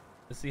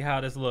 Let's see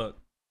how this look.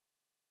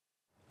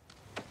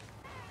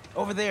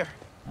 Over there.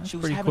 That's She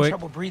was pretty having quick.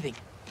 trouble breathing.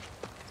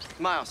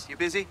 Miles, you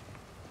busy?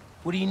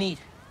 What do you need?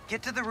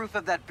 Get to the roof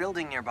of that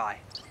building nearby.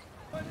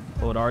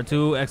 Hold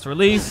R2, X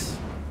release.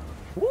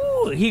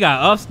 Ooh, he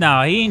got ups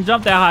now. He ain't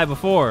jumped that high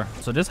before.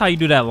 So this how you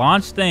do that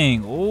launch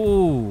thing.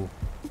 Ooh.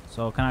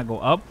 So can I go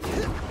up?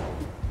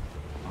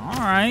 All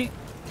right.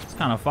 It's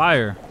kind of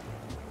fire.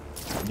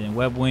 And then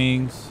web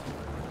wings.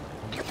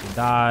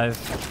 Dive.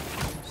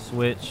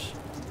 Switch.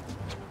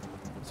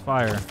 It's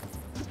fire.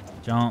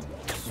 Jump.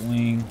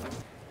 Swing.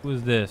 Who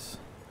is this?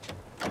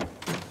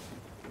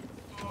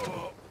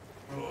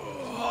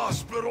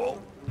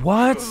 Hospital.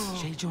 What?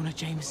 J. Jonah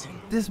Jameson.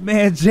 This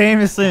man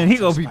Jameson, he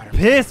gonna be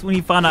pissed when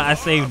he find out I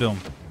saved him.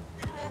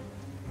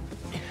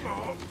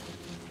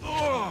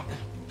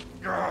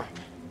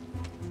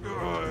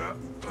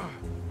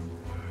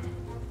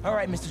 All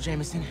right, Mr.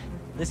 Jameson.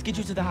 Let's get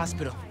you to the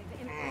hospital.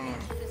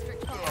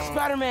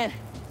 Spider-Man,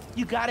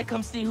 you gotta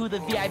come see who the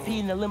VIP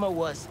in the limo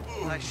was.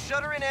 I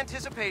shudder in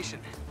anticipation.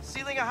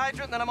 Sealing a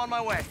hydrant, then I'm on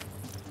my way.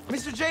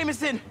 Mr.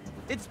 Jameson,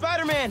 it's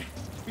Spider-Man.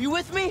 Are you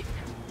with me?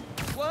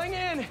 Flying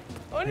in.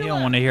 On He your don't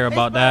left. want to hear Hey,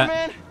 about that.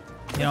 Spider-Man.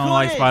 He don't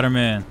like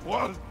Spider-Man.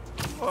 What?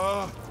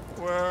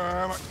 Where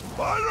am I?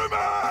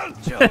 Spider-Man!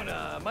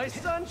 Jonah, my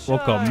sunshine.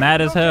 Woke up mad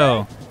as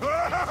hell.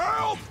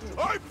 Help!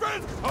 I've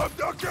been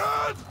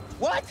abducted!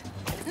 What?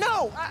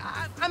 No,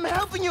 I'm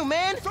helping you,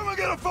 man. Someone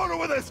get a photo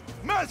with this!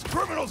 Mass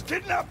criminals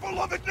kidnap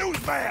beloved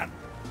newsman!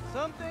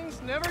 Some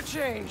things never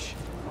change.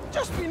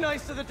 Just be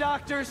nice to the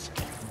doctors.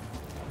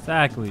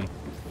 Exactly.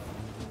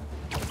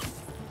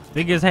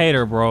 Biggest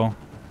hater, bro.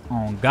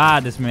 Oh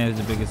God, this man is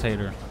the biggest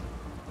hater.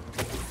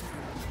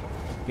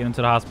 Get him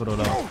to the hospital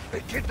though. No,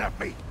 they kidnapped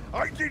me!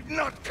 I did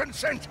not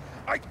consent!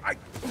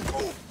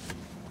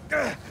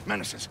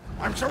 Menaces.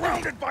 I'm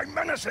surrounded by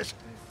menaces!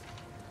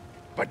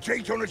 But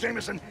J. Jonah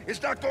Jameson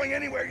is not going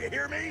anywhere, you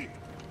hear me?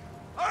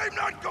 I'm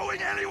not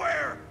going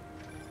anywhere!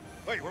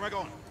 Wait, where am I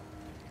going?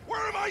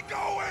 Where am I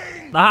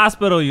going? The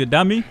hospital, you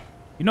dummy.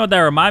 You know what that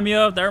remind me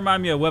of? That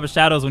remind me of Web of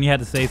Shadows when you had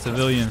to save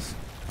civilians.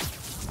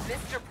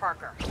 Mr.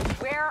 Parker,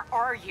 where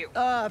are you?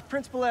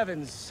 Principal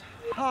Evans.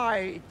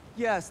 Hi.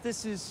 Yes,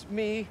 this is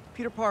me,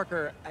 Peter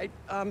Parker.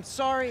 I'm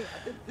sorry.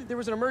 There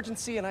was an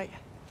emergency, and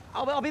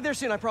I'll be there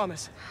soon. I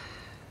promise.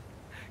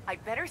 I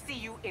better see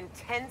you in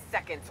 10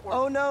 seconds or...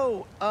 Oh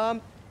no.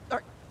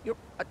 You're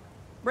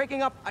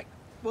breaking up.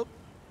 Well,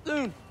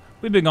 soon.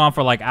 We've been gone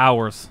for like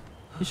hours.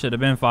 He should have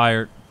been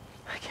fired.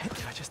 I can't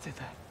believe I just did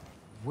that.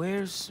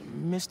 Where's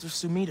Mr.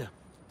 Sumida?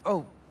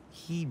 Oh,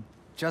 he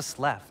just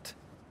left.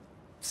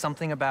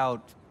 Something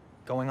about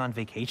going on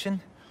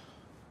vacation?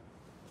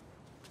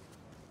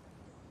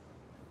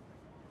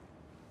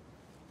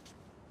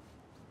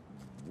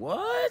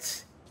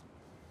 What?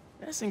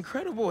 That's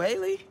incredible,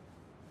 Haley.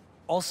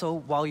 Also,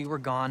 while you were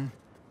gone,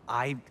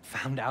 I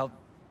found out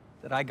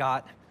that I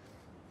got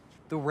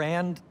the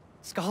Rand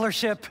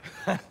scholarship.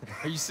 Are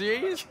you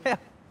serious? Yeah.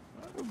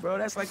 Bro,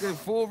 that's like a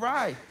full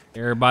ride.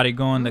 Everybody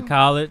going to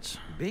college.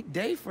 Big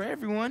day for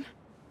everyone.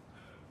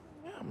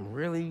 I'm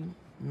really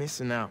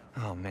missing out.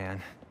 Oh,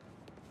 man.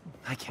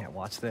 I can't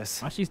watch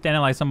this. Why she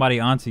standing like somebody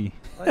auntie?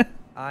 But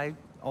I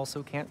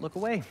also can't look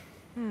away.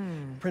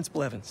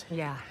 Principal Evans.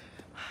 Yeah.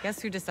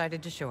 Guess who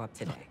decided to show up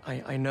today?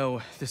 I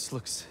know this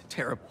looks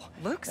terrible.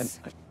 Looks?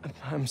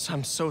 And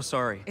I'm so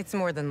sorry. It's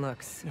more than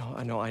looks. No,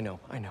 I know.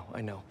 And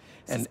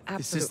this is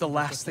absolutely the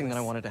last thing that I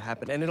ridiculous. wanted to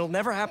happen, and it'll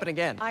never happen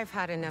again. I've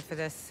had enough of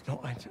this.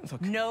 No,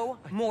 look. No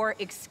more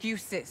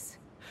excuses.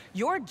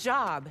 Your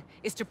job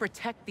is to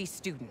protect these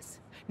students,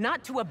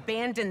 not to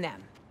abandon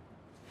them.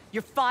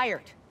 You're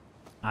fired.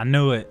 I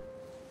knew it.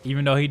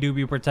 Even though he do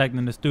be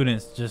protecting the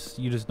students,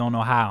 you just don't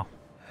know how.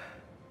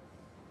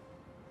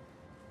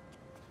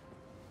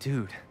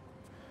 Dude.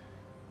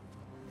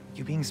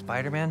 You being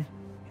Spider-Man,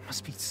 it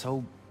must be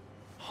so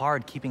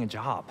hard keeping a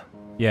job.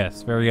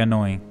 Yes, very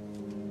annoying.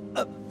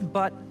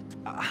 But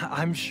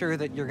I'm sure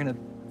that you're gonna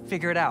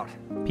figure it out.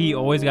 Pete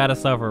always gotta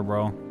suffer,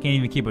 bro. Can't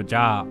even keep a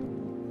job,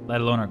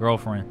 let alone a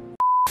girlfriend.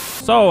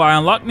 So I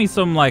unlocked me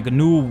some like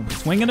new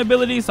swinging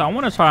abilities, so I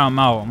want to try them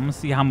out. I'm gonna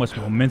see how much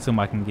momentum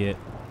I can get.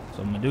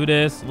 So I'm gonna do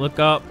this, look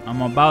up.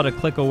 I'm about to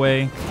click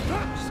away.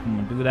 Just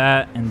gonna do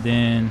that and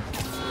then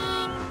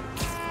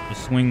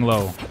just swing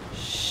low.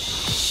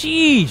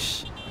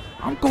 Sheesh,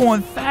 I'm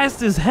going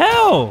fast as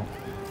hell.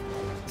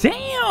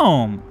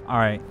 Damn. All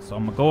right, so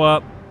I'm gonna go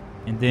up,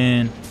 and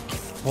then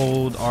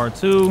hold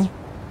R2.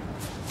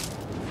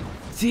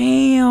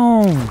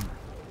 Damn.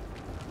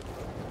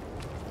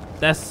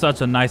 That's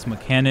such a nice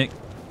mechanic.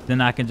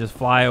 Then I can just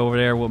fly over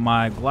there with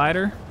my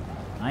glider.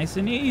 Nice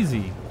and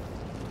easy.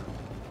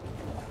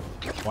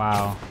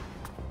 Wow.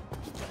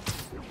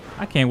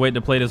 I can't wait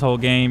to play this whole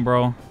game,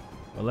 bro.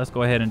 But let's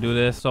go ahead and do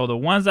this. So the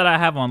ones that I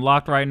have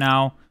unlocked right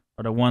now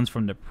are the ones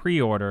from the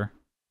pre-order.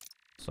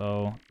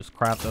 So just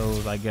craft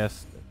those, I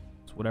guess.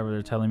 It's whatever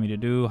they're telling me to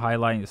do.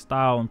 Highlighting the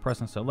style and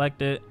pressing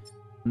select it.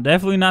 I'm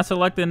definitely not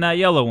selecting that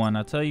yellow one,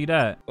 I'll tell you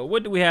that. But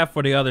what do we have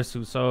for the other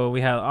suit? So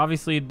we have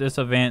obviously this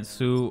advanced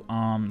suit,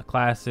 the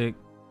classic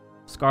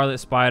Scarlet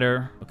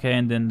Spider. Okay,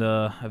 and then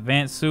the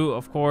advanced suit,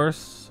 of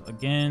course.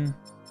 Again,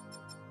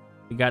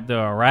 we got the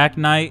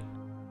Arachnite.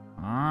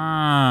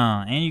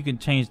 Ah, and you can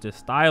change the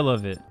style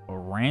of it.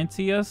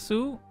 Orantia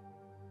suit.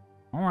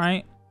 All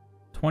right.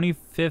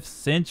 25th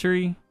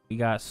century. We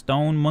got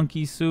Stone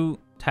Monkey suit,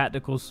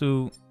 tactical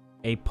suit,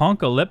 a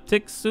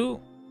Punkalyptic suit.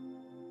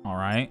 All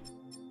right.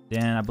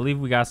 Then I believe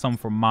we got some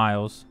for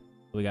Miles.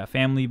 We got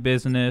Family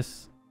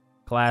Business,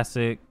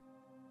 Classic,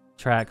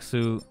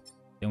 Tracksuit.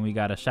 Then we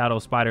got a Shadow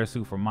Spider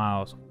suit for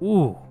Miles.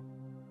 Ooh,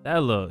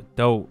 that look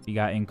dope. You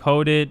got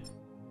Encoded.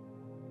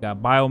 You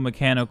got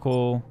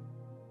Biomechanical,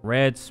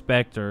 Red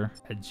Spectre,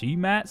 a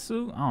GMAT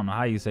suit. I don't know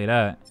how you say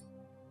that.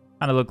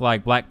 Kind of look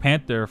like Black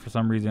Panther for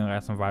some reason.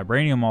 Got some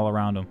vibranium all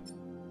around him.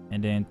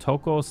 And then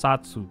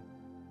Tokusatsu.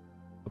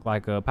 Look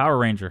like a Power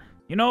Ranger.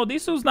 You know,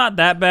 these suits not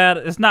that bad.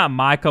 It's not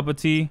my cup of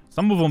tea.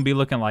 Some of them be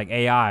looking like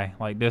AI,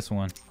 like this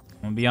one.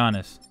 I'm gonna be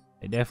honest.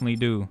 They definitely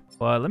do.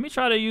 But let me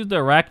try to use the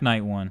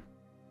Arachnite one.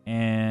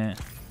 And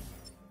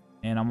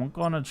I'm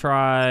gonna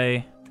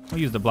try... I'll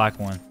use the black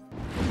one.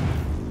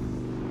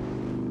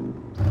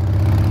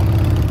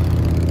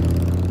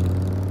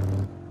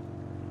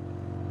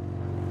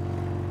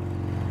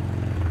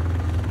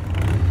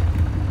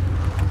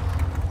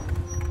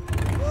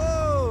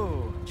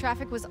 Whoa!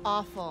 Traffic was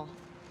awful.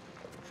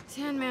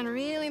 Sandman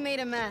really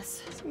made a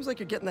mess. Seems like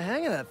you're getting the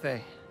hang of that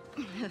thing.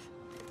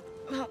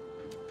 Well,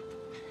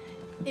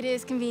 it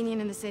is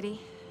convenient in the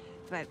city,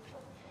 but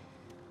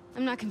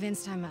I'm not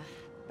convinced I'm a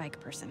bike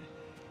person.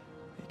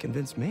 You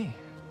convinced me.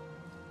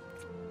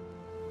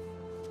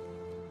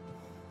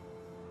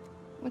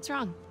 What's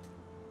wrong?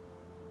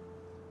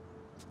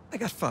 I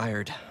got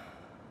fired.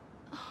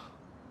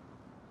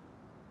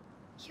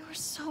 You were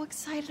so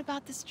excited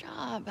about this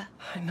job.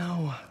 I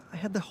know. I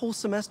had the whole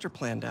semester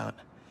planned out.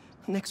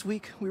 Next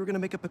week, we were gonna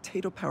make a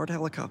potato-powered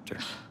helicopter.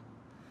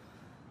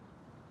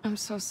 I'm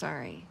so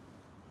sorry.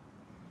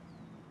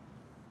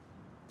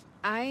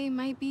 I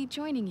might be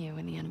joining you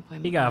in the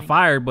unemployment He got line.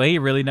 fired, but he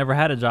really never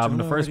had a job in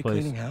the Jonah first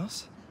already place. cleaning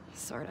house?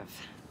 Sort of.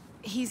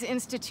 He's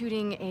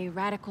instituting a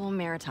radical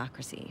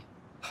meritocracy.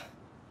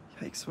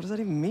 Yikes, what does that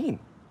even mean?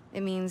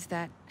 It means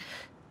that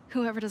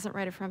whoever doesn't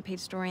write a front-page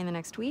story in the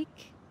next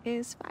week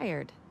is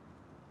fired.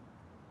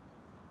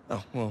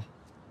 Oh, well,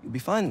 you'll be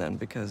fine then,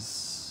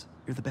 because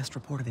you're the best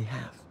reporter they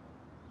have.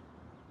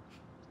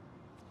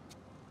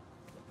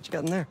 What you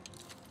got in there?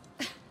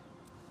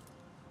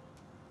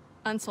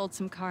 Unsold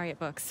Symkaria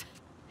books.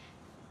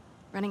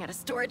 Running out of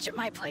storage at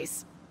my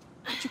place.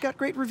 But you got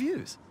great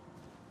reviews.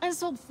 I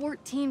sold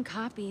 14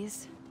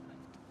 copies.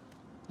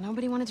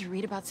 Nobody wanted to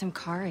read about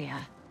Symkaria.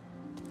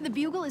 The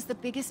Bugle is the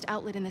biggest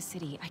outlet in the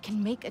city. I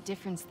can make a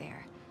difference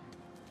there.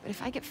 But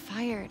if I get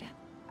fired,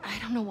 I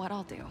don't know what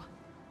I'll do.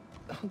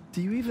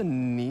 Do you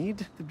even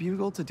need the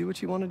Bugle to do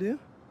what you want to do?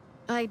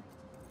 I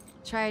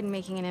tried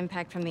making an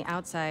impact from the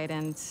outside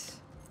and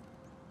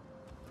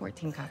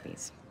 14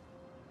 copies.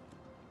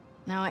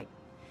 Now I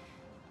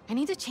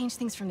need to change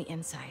things from the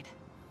inside.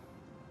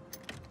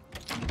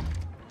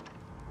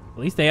 At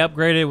least they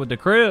upgraded with the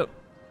crib.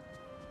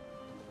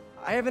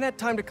 I haven't had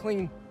time to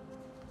clean.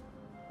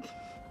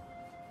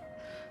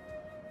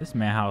 This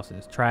man house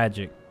is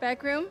tragic.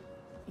 Back room?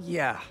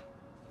 Yeah.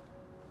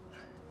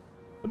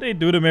 What they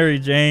do to Mary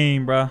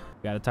Jane, bruh?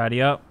 Gotta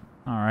tidy up.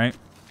 All right.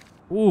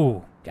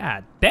 Ooh,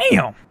 god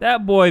damn.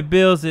 That boy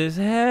bills is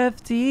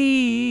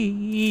hefty.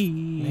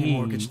 They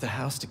mortgaged the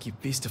house to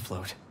keep Beast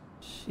afloat.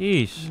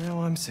 Sheesh.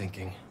 Now I'm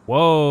sinking.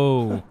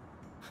 Whoa.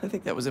 I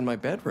think that was in my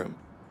bedroom.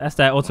 That's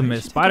that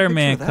ultimate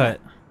Spider-Man cut.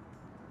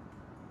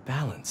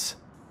 Balance.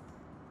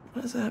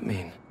 What does that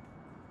mean?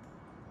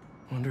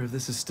 Wonder if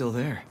this is still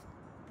there.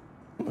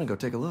 I'm gonna go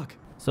take a look.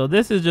 So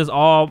this is just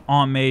all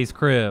Aunt May's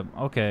crib.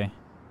 Okay.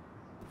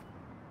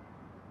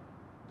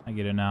 I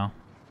get it now.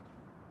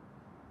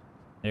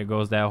 There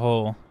goes that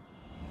hole.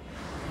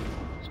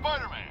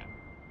 Spider-Man,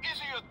 is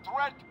he a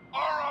threat or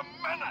a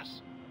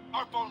menace?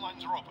 Our phone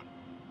lines are open.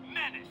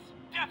 Menace.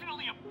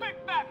 Definitely a big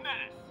fat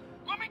menace.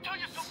 Let me tell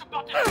you something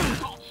about this thing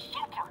called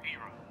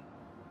superhero.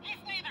 He's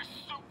neither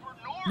super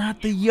nor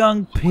Not the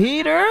young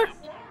Peter?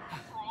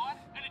 fraud,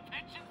 an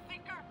attention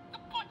seeker. It's a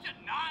bunch of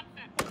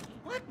nonsense.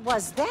 What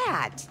was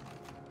that?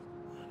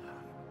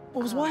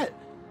 What was what?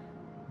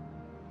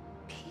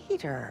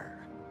 Peter.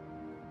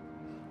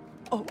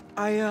 Oh,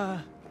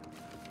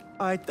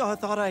 I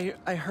thought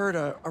I heard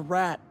a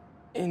rat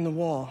in the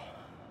wall.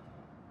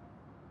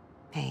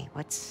 Hey,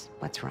 what's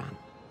wrong?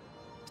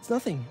 It's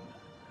nothing.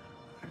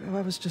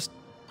 I was just...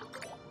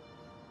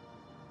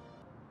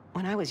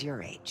 When I was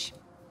your age,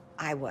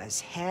 I was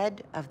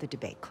head of the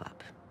debate club,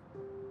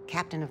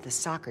 captain of the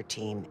soccer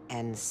team,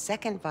 and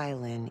second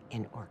violin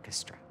in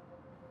orchestra.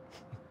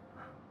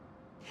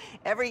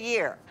 Every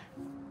year,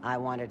 I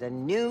wanted a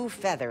new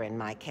feather in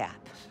my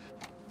cap.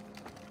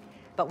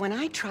 But when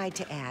I tried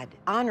to add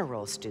honor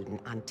roll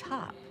student on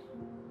top,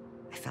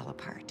 I fell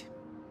apart.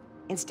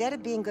 Instead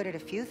of being good at a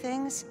few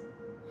things,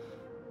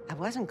 I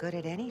wasn't good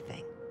at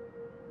anything.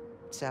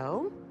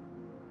 So,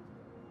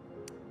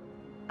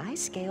 I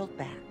scaled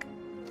back.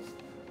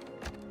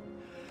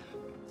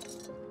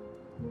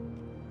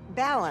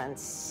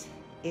 Balance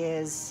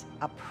is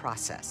a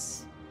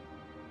process,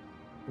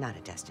 not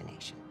a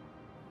destination.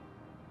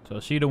 So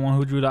she the one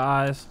who drew the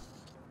eyes?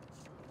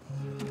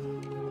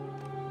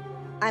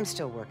 I'm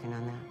still working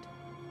on that.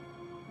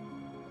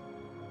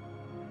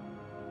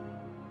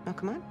 Oh,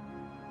 come on.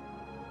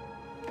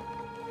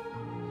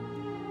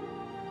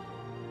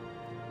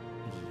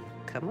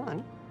 Come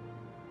on.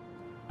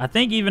 I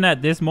think even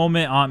at this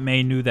moment, Aunt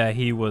May knew that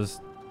he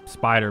was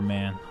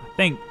Spider-Man. I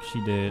think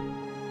she did.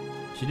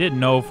 She didn't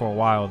know for a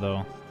while,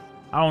 though.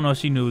 I don't know if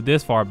she knew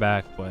this far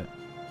back, but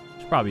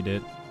she probably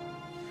did.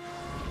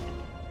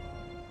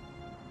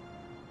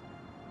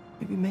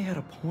 Maybe May had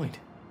a point.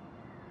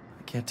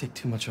 I can't take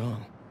too much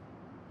on.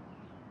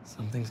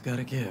 Something's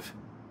gotta give.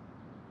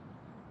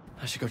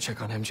 I should go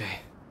check on MJ.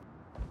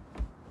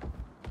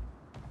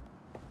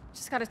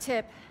 Just got a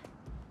tip.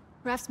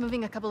 Raph's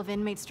moving a couple of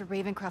inmates to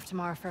Ravencroft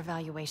tomorrow for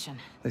evaluation.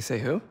 They say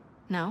who?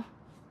 No,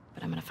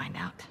 but I'm gonna find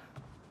out.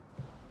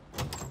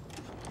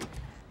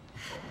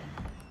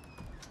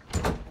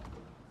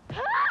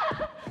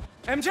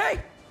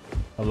 MJ!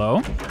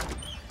 Hello?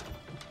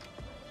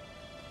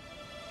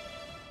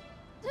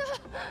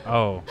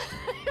 Oh.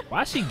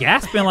 Why is she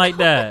gasping like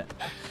that?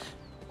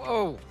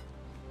 Whoa.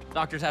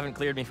 Doctors haven't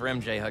cleared me for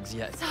MJ hugs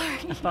yet. Sorry.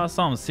 I thought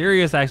something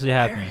serious actually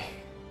happened.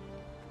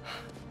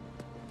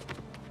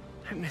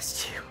 I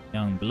missed you.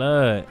 Young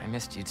blood. I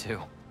missed you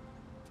too.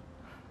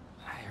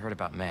 I heard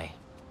about May.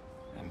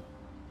 I'm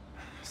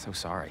so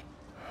sorry.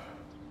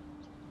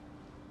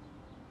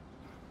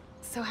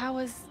 So how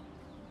was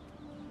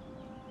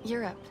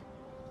Europe?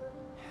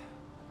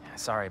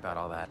 Sorry about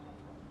all that.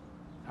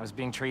 I was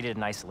being treated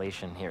in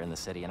isolation here in the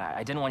city, and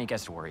I didn't want you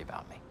guys to worry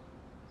about me.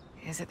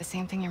 Is it the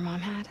same thing your mom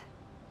had?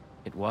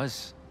 It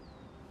was.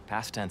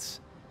 Past tense.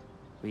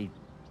 We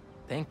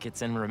think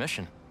it's in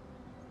remission.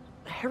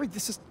 Harry,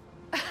 this is...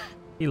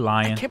 He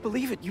lying. I can't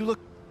believe it. You look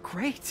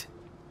great.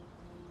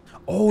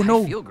 Oh,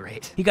 no. I feel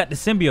great. He got the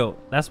symbiote.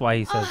 That's why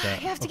he says that.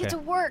 I have to get to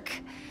work.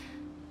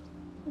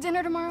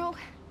 Dinner tomorrow?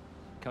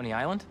 Coney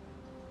Island?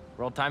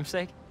 For old time's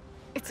sake?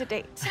 It's a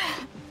date.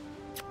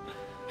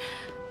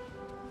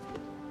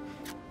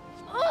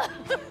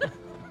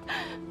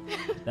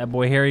 That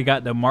boy Harry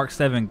got the Mark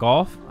 7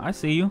 golf. I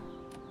see you.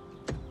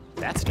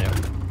 That's new.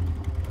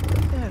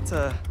 Yeah, it's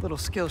a little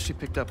skill she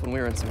picked up when we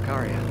were in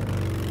Sakaria.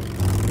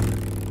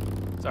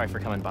 Sorry for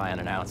coming by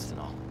unannounced and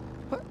all.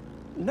 What?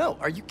 No,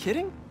 are you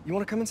kidding? You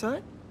want to come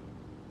inside?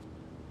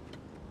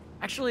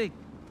 Actually,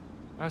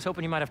 I was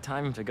hoping you might have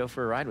time to go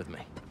for a ride with me.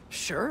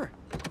 Sure.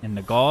 In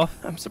the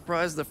golf? I'm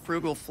surprised the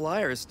frugal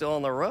flyer is still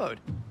on the road.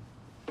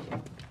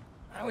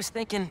 I was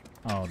thinking...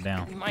 Oh,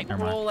 damn. We might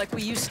Never mind. roll like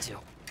we used to.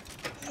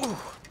 Ooh.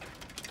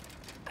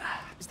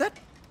 Is that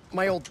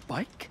my old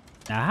bike?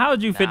 Now,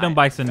 how'd you fit them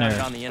bikes in Found there?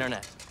 it on the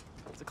internet.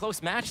 It's a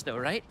close match, though,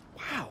 right?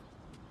 Wow.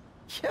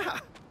 Yeah.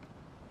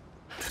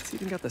 It's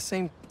even got the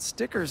same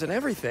stickers and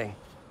everything.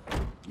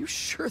 You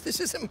sure this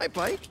isn't my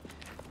bike?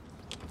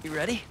 You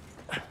ready?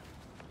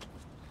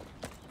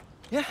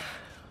 Yeah.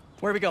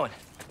 Where are we going?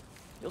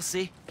 You'll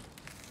see.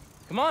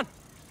 Come on.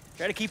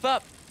 Try to keep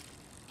up.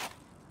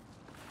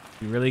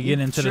 You really get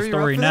into sure the you're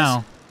up story for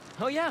now.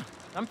 Oh, yeah.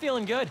 I'm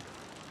feeling good.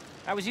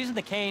 I was using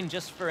the cane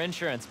just for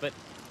insurance, but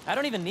I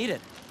don't even need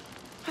it.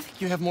 I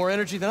think you have more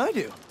energy than I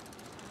do.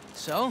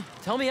 So,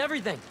 tell me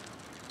everything.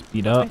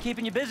 Beat What's up. been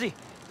keeping you busy?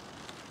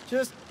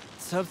 Just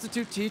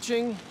substitute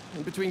teaching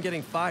in between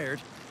getting fired.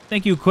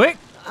 Think you quick?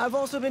 I've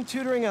also been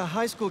tutoring a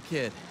high school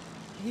kid.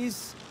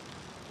 He's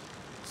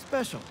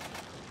special.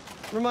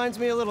 Reminds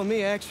me a little of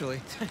me, actually.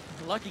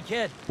 Lucky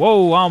kid.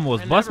 Whoa, I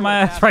almost I bust never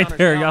my would've ass passed right honors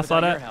there. now Y'all saw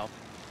without your that? help.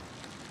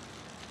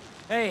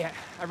 Hey,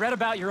 I read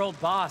about your old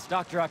boss,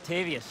 Dr.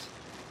 Octavius.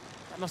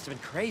 That must have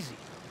been crazy.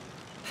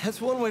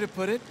 That's one way to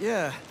put it,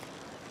 yeah.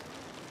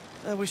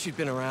 I wish you'd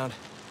been around.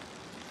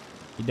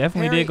 He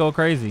definitely Harry, did go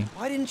crazy.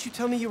 Why didn't you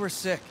tell me you were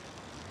sick?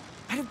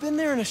 I'd have been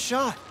there in a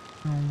shot.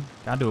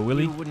 Gotta do it,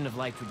 Willie. You wouldn't have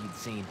liked what you'd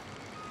seen.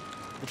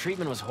 The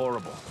treatment was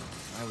horrible.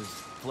 I was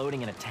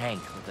floating in a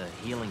tank with a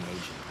healing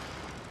agent.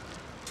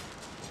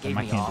 It gave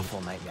I me can't do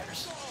awful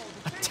nightmares.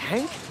 A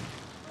tank?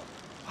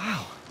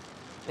 Wow.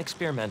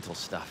 Experimental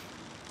stuff.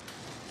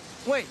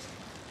 Wait,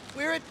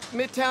 we're at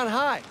Midtown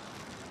High.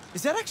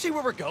 Is that actually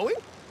where we're going?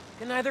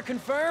 Can neither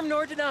confirm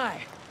nor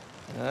deny.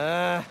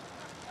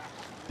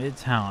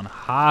 Midtown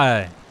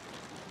High.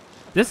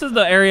 This is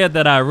the area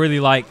that I really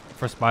like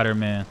for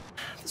Spider-Man.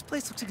 This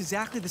place looks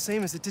exactly the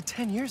same as it did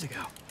 10 years ago.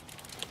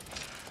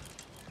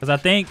 Because I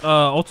think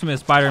Ultimate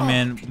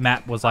Spider-Man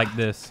map was like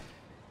this.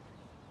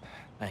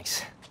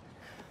 Thanks.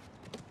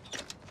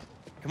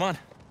 Come on.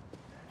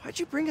 Why'd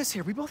you bring us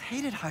here? We both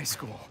hated high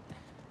school.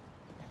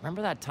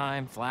 Remember that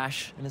time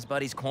Flash and his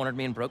buddies cornered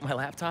me and broke my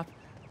laptop?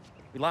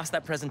 We lost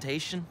that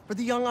presentation. For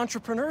the Young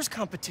Entrepreneurs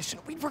competition.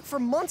 We'd worked for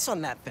months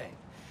on that thing.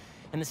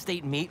 And the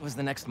state meet was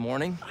the next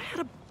morning. I had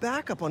a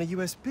backup on a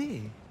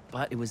USB.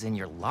 But it was in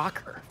your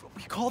locker.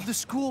 We called the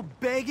school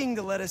begging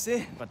to let us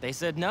in. But they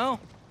said no.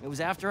 It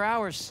was after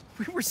hours.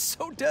 We were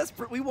so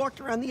desperate, we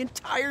walked around the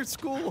entire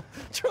school,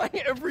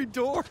 trying every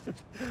door.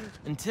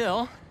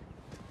 Until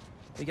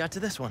we got to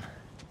this one.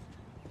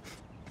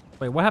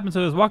 Wait, what happened to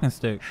his walking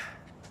stick?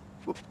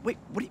 Wait,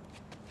 what do you...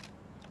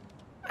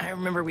 I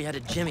remember we had to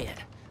jimmy it.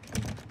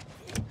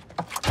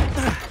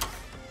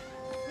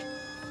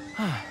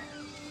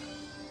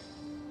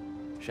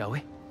 Shall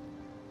we?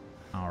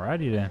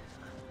 Alrighty then.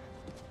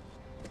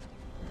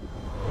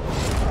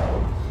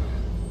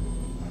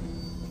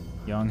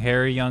 Young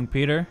Harry, young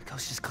Peter.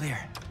 Coast is clear.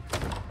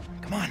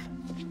 Come on.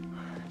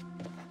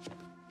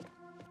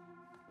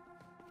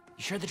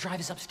 You sure the drive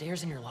is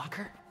upstairs in your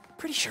locker?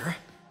 Pretty sure.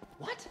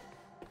 What?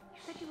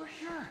 You said you were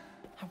sure.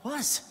 I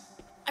was.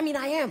 I mean,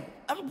 I am.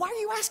 Why are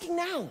you asking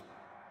now?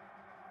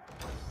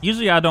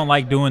 Usually I don't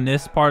like doing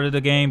this part of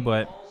the game,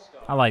 but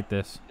I like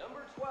this.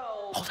 Number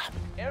 12. Hold up.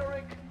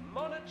 Eric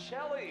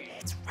Monticelli.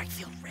 It's right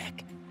field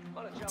Rick.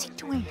 What's he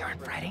doing here on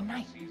Friday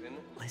night?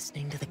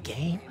 Listening to the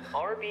game?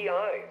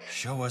 RBIs.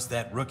 Show us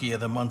that Rookie of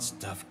the Month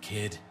stuff,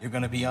 kid. You're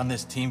gonna be on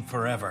this team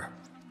forever.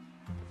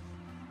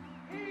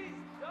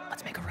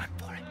 Let's make a run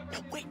for it. No,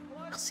 wait.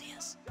 He'll see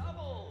us.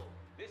 Double.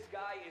 This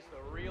guy is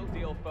the real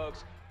deal,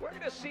 folks. We're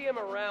gonna see him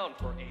around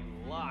for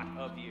a lot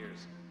of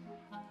years.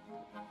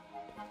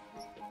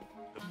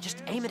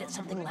 Just aim it at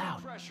something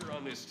loud. Pressure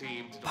on this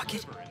team to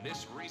Bucket. deliver in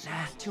this reason.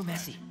 Nah, too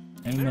messy.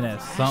 Aiming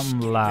at something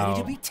Ready to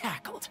loud. be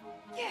tackled.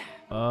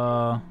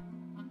 Yeah.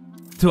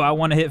 Do I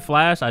want to hit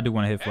Flash? I do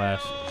want to hit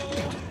Flash.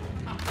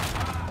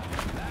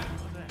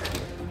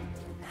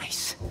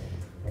 Nice.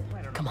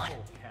 Come on.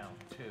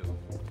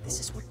 This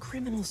is what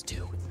criminals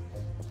do.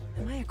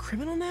 Am I a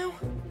criminal now?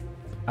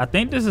 I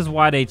think this is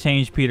why they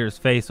changed Peter's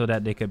face so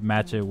that they could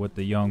match it with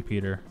the young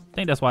Peter. I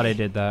think that's why they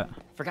did that.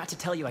 Forgot to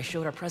tell you, I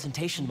showed our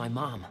presentation to my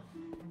mom.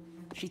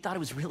 She thought it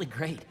was really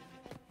great.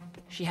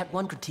 She had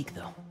one critique,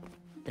 though.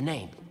 The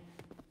name.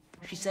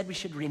 She said we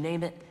should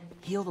rename it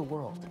Heal the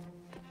World.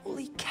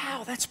 Holy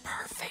cow, that's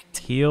perfect.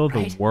 Heal the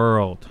Right?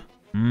 world.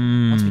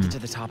 Once we get to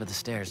the top of the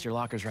stairs, your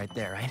locker's right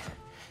there, right?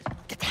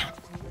 Get down.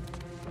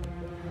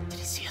 Did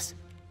he see us?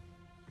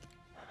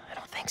 I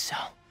don't think so.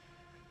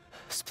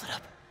 Split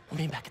up. We'll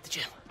meet back at the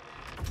gym.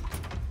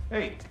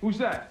 Hey, who's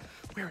that?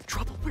 We're in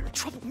trouble. We're in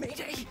trouble.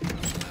 Mayday.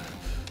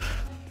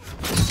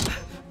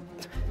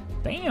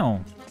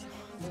 Damn.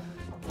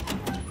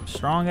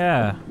 Strong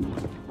ass.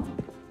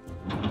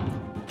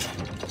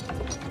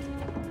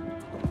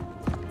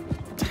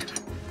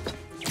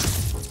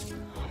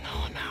 Oh no,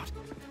 I'm out.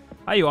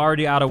 How you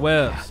already out of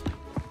webs?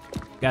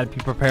 Gotta be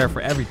prepared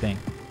for everything.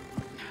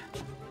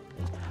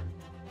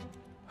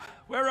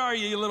 Where are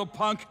you, you little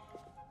punk?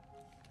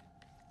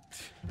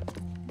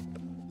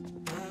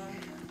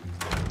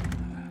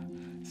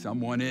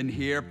 Someone in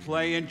here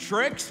playing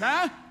tricks,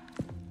 huh?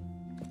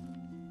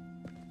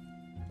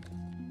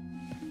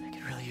 I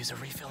could really use a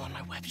refill on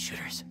my web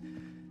shooters.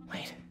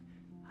 Wait,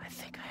 I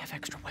think I have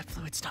extra web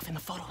fluid stuff in the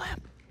photo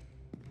lab.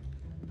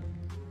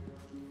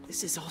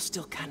 This is all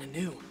still kind of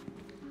new.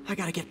 I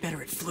gotta get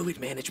better at fluid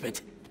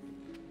management.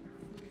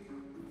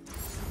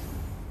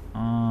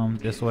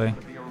 This way.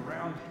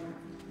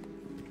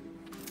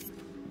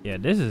 Yeah,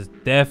 this is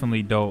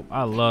definitely dope.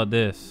 I love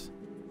this.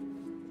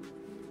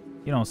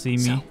 You don't see me.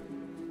 So,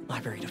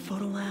 library to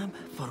photo lab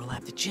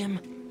to gym,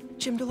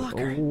 gym to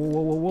locker.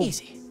 Whoa.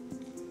 Easy.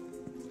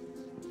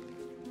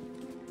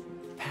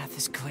 Path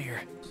is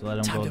clear. So let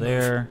him Time go to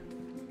there.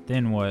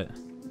 Then what?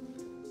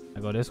 I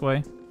go this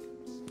way.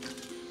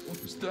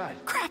 What was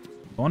that? Crap!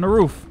 Go on the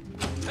roof.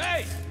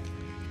 Hey!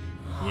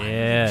 I wish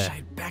Yeah.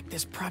 I'd back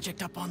this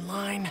project up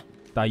online.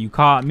 Thought you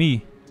caught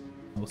me.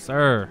 No,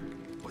 sir.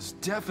 Was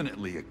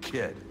definitely a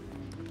kid.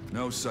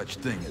 No such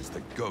thing as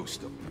the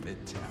ghost of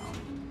Midtown.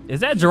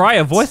 Is that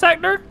Jiraiya voice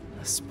actor?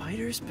 A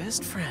spider's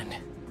best friend.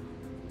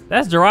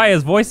 That's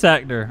Jiraiya's voice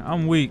actor.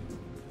 I'm weak.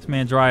 This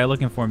man Jiraiya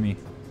looking for me.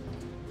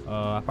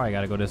 I probably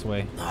gotta go this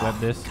way. Web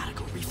this. Gotta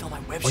go refill my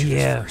web Oh shooters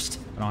yeah. first.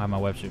 I don't have my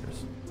web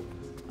shooters.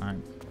 Alright.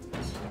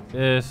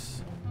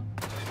 This.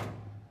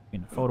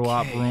 In the photo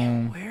op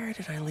room. Where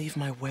did I leave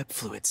my web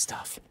fluid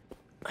stuff?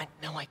 I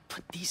know I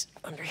put these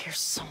under here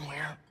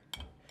somewhere.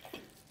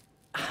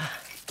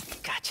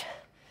 Gotcha.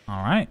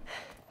 Alright.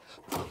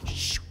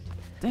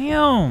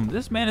 Damn,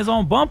 this man is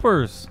on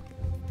bumpers.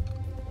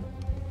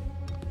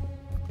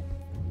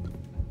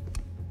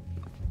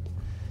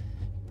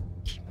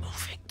 Keep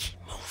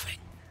moving.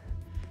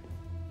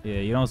 Yeah,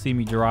 you don't see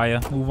me,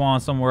 Jiraiya. Move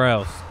on somewhere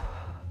else.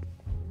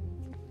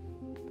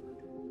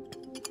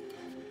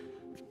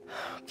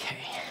 Okay.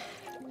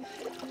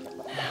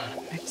 Now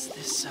to mix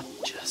this up.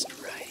 up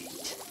just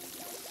right.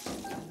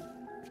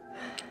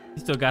 He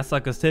still got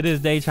suckers to this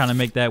day trying to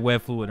make that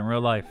web fluid in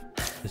real life.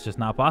 It's just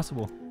not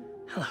possible.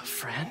 Hello,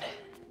 friend.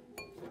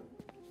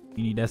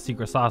 You need that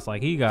secret sauce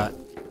like he got.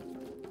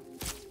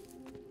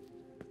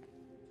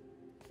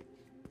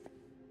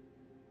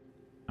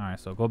 All right,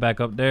 so go back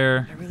up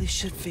there. I really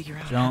should figure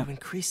out how to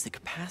increase the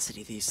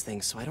capacity of these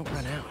things so I don't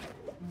run out.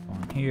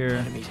 On here.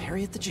 Gotta meet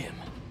Harry at the gym.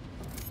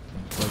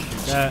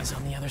 That. She's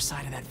on the other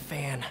side of that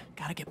fan.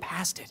 Gotta get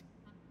past it.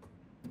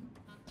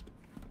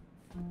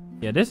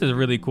 Yeah, this is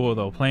really cool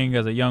though. Playing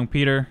as a young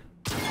Peter,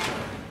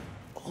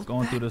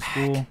 going through the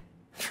school.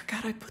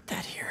 Forgot I put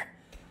that here.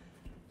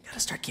 Gotta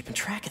start keeping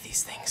track of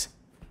these things.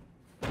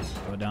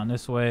 Go down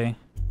this way.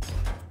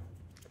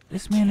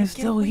 This man is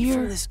still Get away here.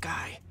 from this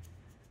guy.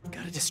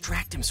 Gotta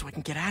distract him so I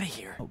can get out of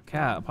here. Oh,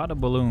 Cap, how the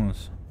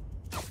balloons?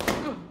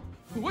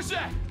 What's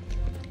that?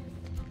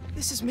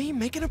 This is me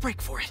making a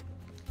break for it.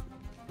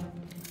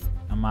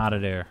 I'm out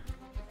of there.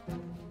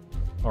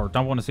 Or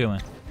dump on the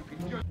ceiling.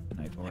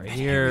 Knife right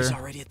here. He's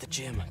already at the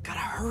gym. Gotta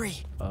hurry.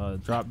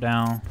 Drop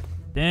down.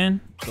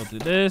 Then go through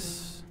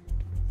this.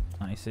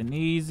 Nice and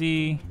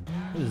easy.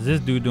 What is this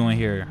dude doing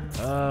here?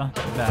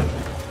 Back.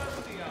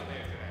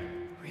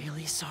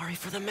 Really sorry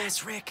for the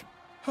mess, Rick.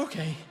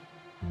 Okay.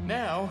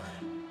 Now,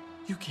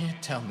 you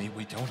can't tell me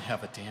we don't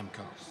have a damn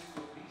ghost.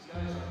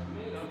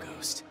 No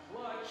ghost.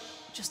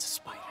 Just a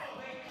spider.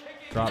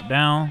 Drop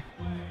down.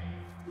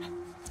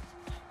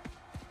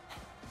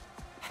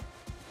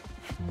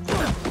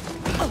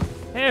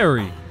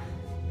 Harry,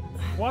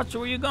 watch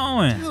where you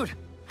going. Dude,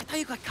 I thought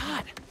you got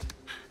caught.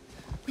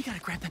 We gotta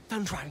grab that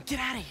thumb drive and get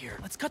out of here.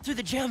 Let's cut through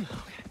the gym.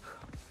 Okay.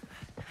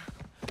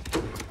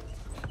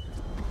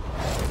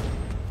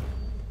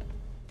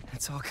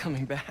 It's all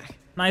coming back.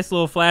 Nice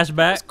little flashback.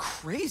 That's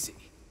crazy.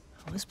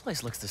 Well, this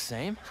place looks the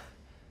same,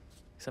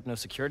 except no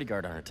security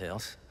guard on our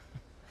tails.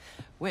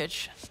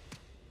 Which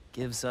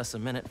gives us a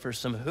minute for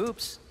some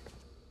hoops.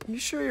 You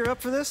sure you're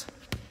up for this?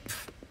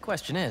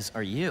 Question is,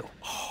 are you?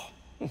 Oh,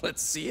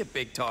 let's see it,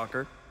 big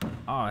talker.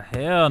 Oh,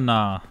 hell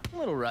nah. A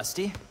little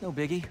rusty, no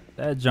biggie.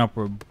 That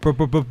jumper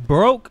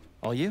broke.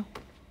 All you?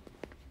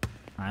 All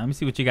right, let me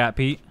see what you got,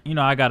 Pete. You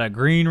know I got a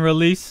green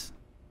release.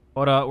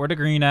 Hold up, where the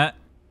green at?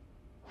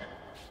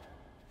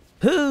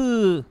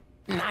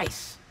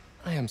 Nice.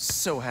 I am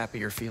so happy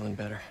you're feeling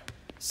better.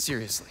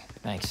 Seriously.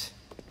 Thanks.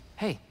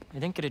 Hey, I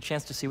didn't get a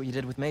chance to see what you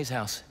did with May's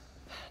house.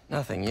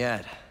 Nothing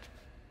yet.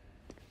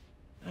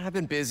 I've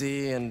been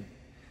busy and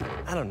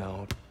I don't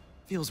know. It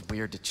feels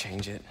weird to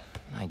change it.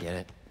 I get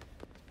it.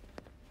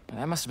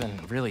 That must have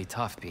been really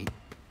tough, Pete.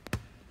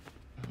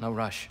 No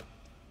rush.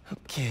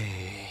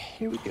 Okay,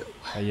 here we go.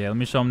 Oh, yeah, let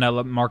me show him that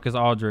Marcus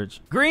Aldridge.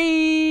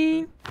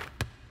 Green!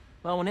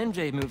 Well, when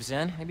MJ moves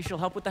in, maybe she'll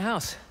help with the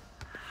house.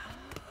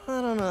 I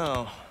don't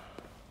know.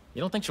 You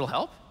don't think she'll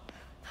help?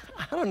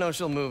 I don't know if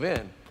she'll move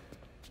in.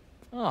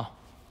 Oh.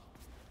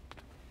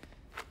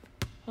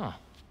 Huh.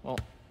 Well,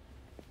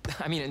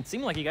 I mean, it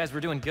seemed like you guys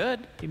were doing good.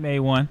 He made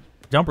one.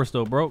 Jumper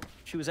still broke.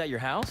 She was at your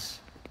house?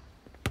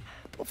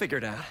 We'll figure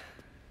it out.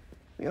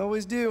 We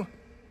always do.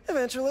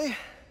 Eventually.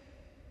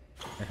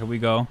 Right, here we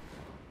go.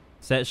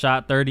 Set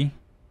shot 30.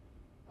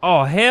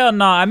 Oh, hell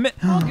no. I meant.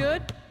 All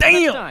good.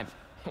 Damn. Next time.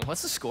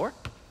 What's the score?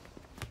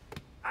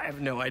 I have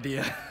no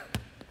idea.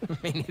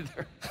 Me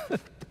neither.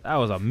 That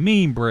was a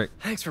mean brick.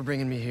 Thanks for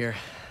bringing me here.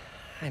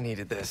 I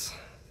needed this.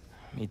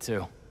 Me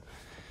too.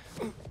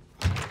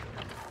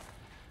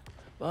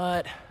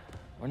 But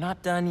we're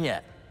not done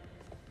yet.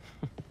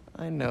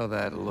 I know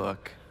that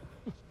look.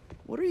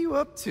 What are you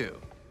up to?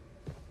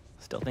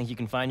 Still think you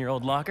can find your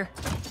old locker?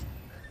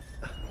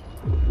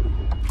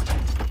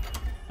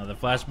 Another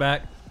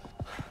flashback.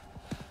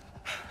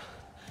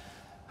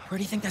 Where do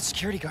you think that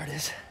security guard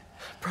is?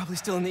 Probably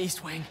still in the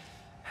East Wing.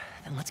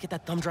 Then let's get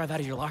that thumb drive out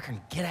of your locker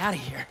and get out of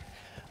here.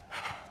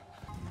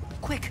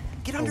 Quick,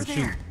 get under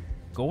there.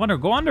 Go under,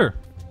 go under.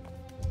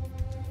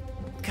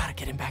 Gotta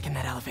get him back in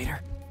that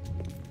elevator.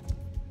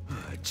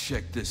 I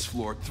checked this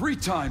floor 3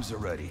 times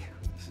already.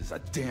 This is a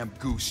damn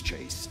goose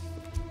chase.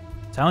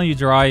 I'm telling you,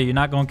 Jiraiya, you're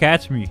not gonna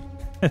catch me.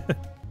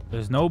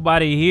 There's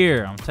nobody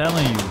here, I'm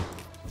telling you.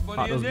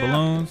 Pop those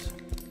balloons.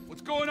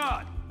 What's going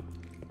on?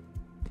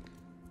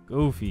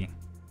 Goofy.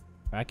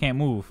 I can't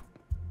move.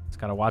 Just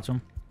gotta watch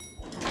him.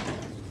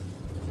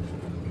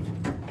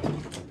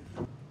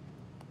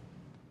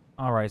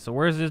 All right, so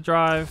where's this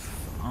drive?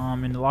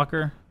 In the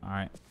locker. All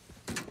right.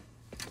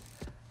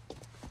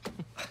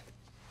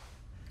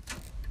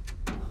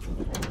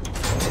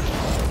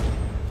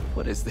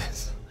 What is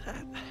this?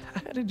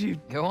 How did you...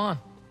 Go on.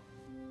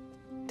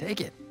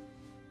 Take it.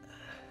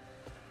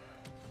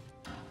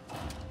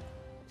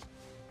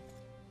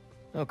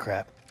 Oh,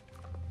 crap.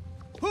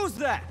 Who's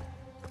that?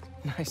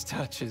 Nice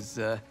touch. Is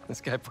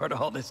this guy part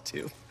of all this,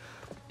 too?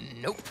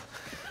 Nope.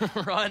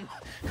 Run.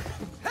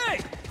 Hey!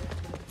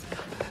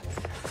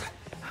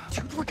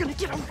 Dude, we're gonna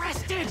get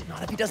arrested!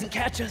 Not if he doesn't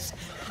catch us.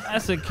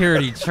 That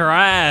security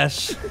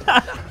trash.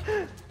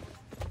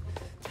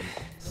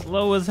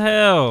 Slow as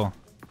hell.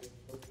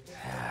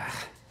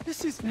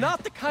 This is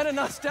not the kind of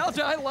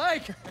nostalgia I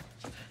like.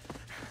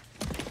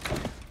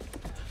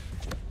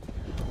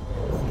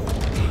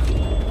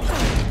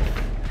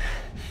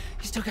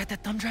 still got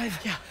that thumb drive?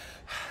 Yeah.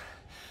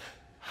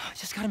 I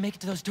just gotta make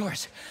it to those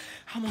doors.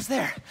 Almost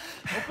there.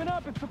 Open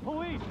up, it's the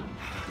police.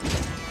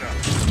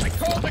 I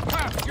called the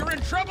cops. You're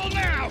in trouble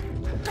now.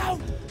 No!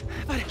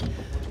 But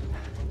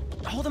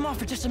hold them off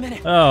for just a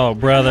minute. Oh,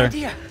 brother.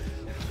 Idea.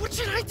 What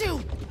should I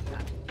do?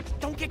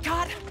 Don't get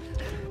caught.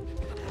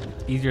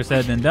 Easier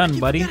said than done,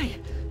 buddy.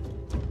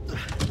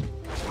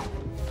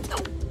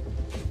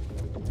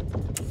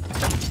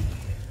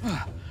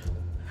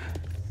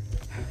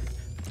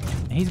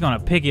 He's gonna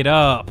pick it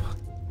up.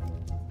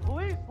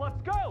 Police,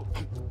 let's go.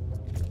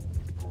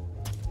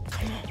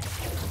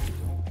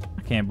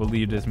 I can't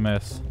believe this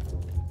mess.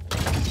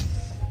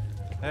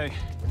 Hey,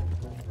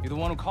 you the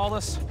one who called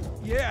us?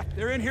 Yeah,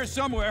 they're in here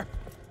somewhere.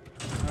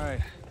 All right,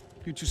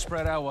 you two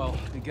spread out while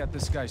we get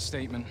this guy's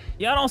statement.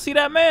 Y'all don't see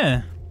that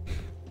man.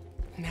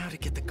 Now to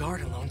get the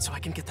guard alone so I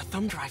can get the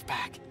thumb drive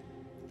back.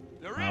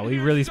 Oh, we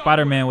really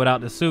Spider-Man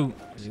without the suit.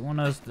 You want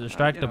us to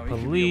distract the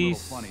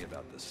police?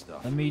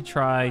 Let me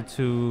try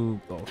to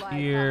go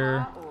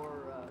here.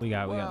 We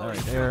got that right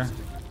there.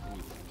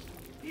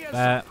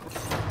 That. What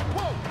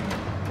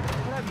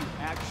have you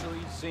actually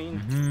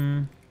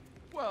seen?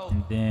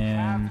 And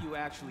then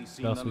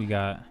what else we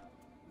got?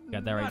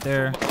 Got that right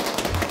there.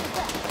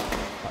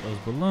 Got those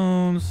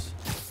balloons.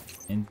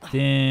 And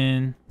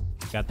then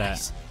got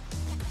that.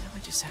 Now I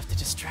just have to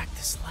distract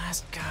this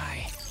last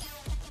guy.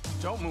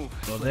 Don't move.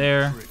 Go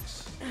there.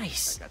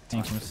 Nice.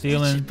 Hang from the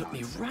ceiling. Should put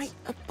me right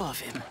above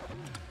him.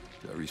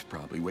 Jerry's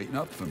probably waiting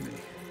up for me.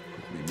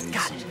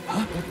 Got it.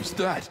 Huh? What was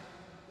that?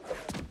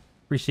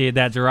 Appreciate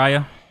that,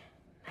 Jiraiya.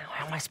 Now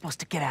how am I supposed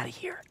to get out of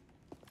here?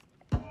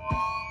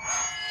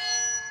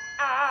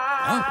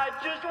 I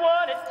just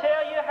want to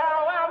tell you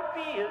how I'm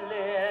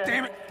feeling.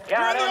 Damn it!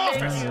 Gotta You're in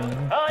make the you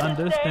office.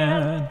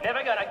 Understand.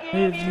 Never gonna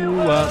give you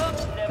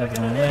up. Never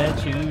gonna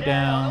let you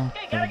down.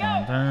 Never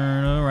gonna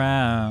turn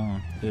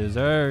around.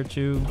 Desert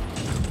you.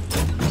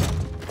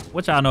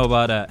 What y'all know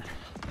about that?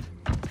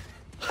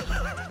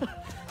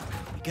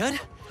 Good?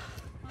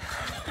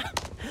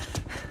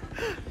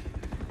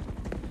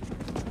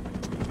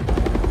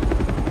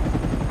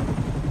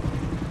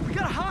 We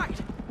gotta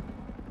hide.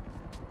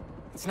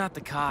 It's not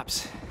the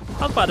cops.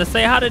 I was about to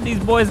say, how did these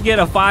boys get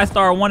a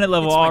 5-star wanted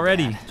level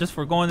already just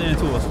for going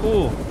into a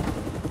school?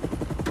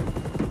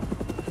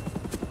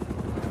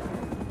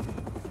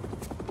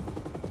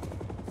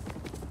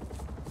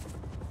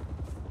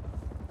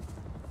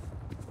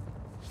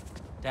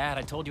 Dad,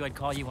 I told you I'd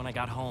call you when I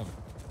got home.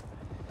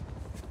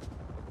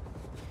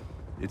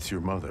 It's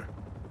your mother.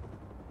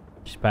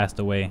 She passed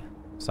away.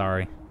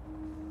 Sorry.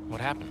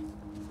 What happened?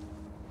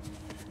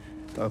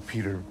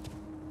 Peter,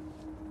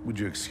 would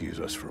you excuse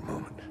us for a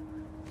moment?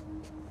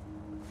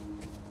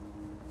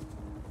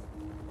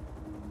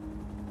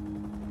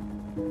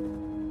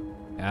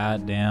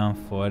 Goddamn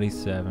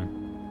 47.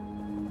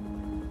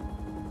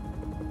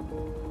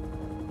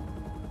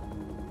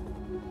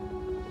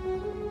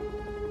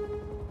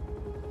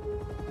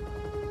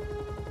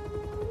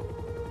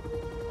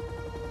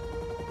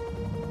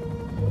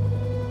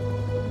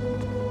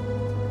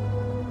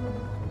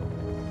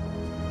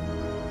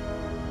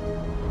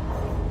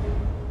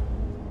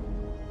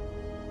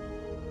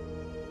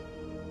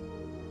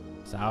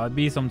 That's how it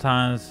be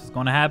sometimes. It's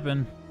gonna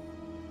happen.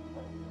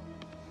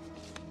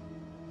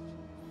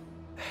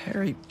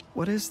 Harry,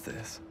 what is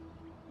this?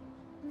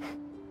 You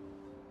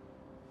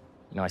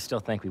know, I still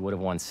think we would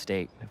have won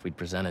state if we'd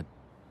presented.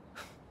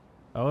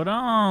 Hold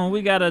on,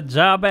 we got a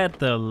job at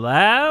the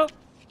lab?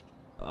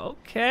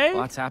 Okay.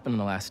 Lots happened in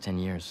the last 10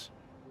 years.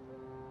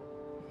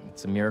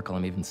 It's a miracle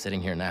I'm even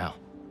sitting here now.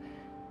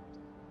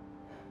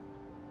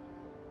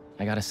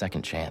 I got a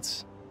second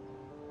chance.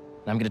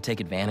 And I'm gonna take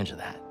advantage of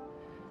that.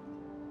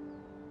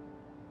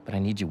 But I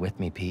need you with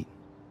me, Pete.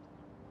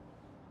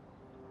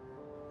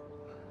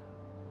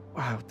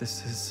 Wow,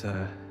 this is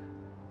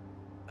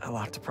a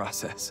lot to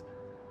process.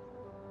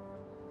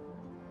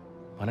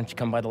 Why don't you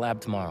come by the lab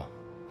tomorrow?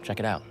 Check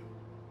it out.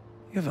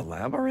 You have a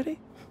lab already?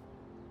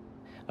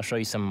 I'll show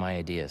you some of my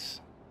ideas,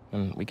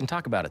 and we can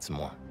talk about it some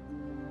more.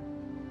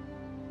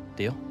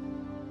 Deal?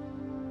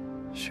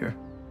 Sure.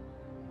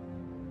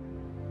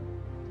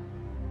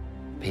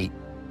 Pete,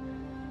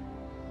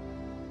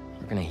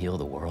 we're gonna heal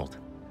the world.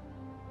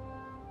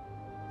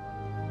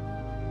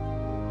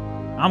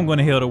 I'm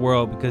gonna heal the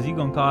world because you're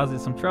gonna cause it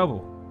some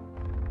trouble.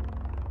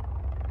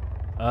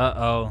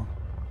 Uh-oh.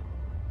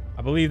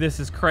 I believe this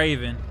is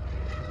Craven.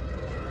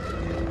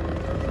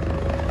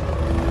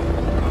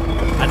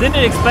 I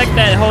didn't expect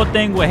that whole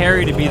thing with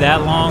Harry to be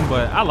that long,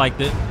 but I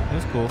liked it. It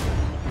was cool.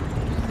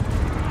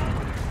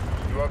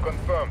 You are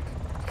confirmed.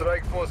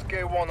 Strike Force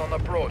K1 on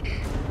approach.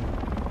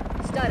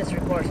 Status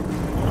report.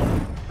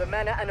 The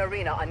manor and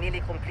arena are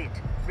nearly complete.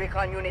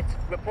 Recon units,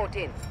 report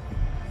in.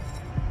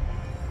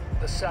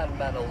 The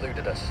Sandman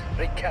eluded us.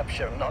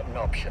 Recapture not an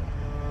option.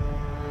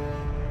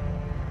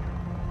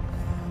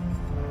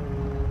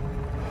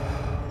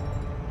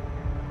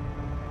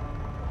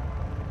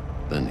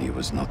 Then he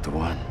was not the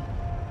one.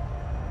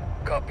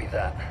 Copy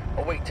that.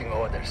 Awaiting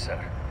orders, sir.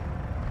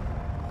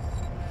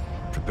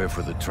 Prepare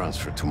for the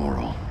transfer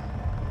tomorrow.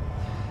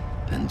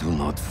 and do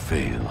not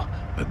fail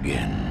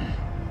again.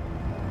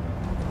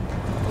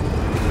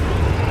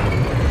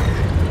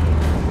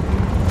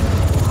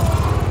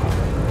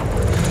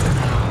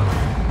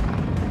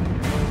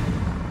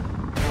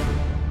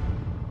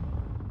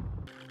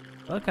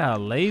 Look how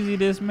lazy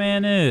this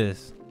man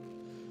is.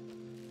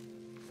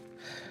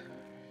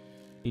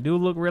 He do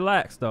look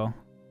relaxed though.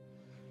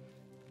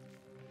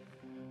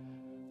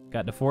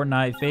 Got the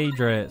Fortnite fade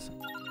dreads.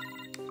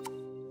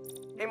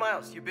 Hey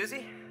Miles, you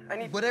busy? I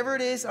need whatever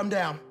it is, I'm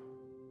down.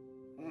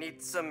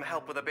 Need some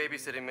help with a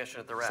babysitting mission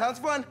at the raft. Sounds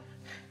fun.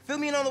 Fill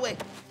me in on the way.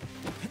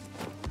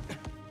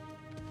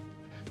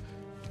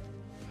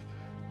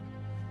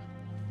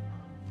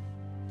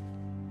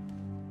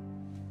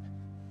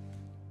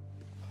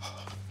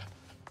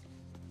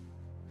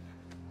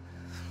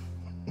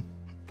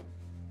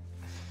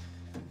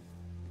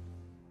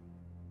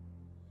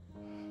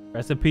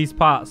 Rest in peace,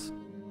 Pops.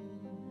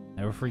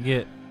 Never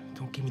forget.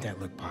 Don't give me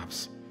that look,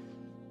 Pops.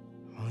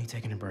 I'm only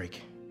taking a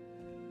break.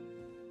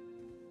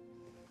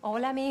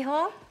 Hola,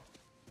 mijo.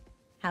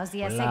 How's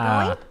the essay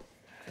Hola.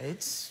 going?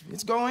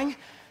 It's going.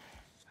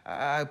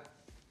 I'm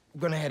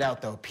gonna head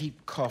out though.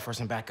 Pete called for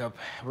some backup.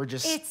 We're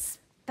just... It's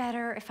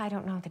better if I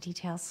don't know the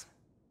details.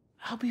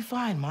 I'll be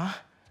fine, Ma.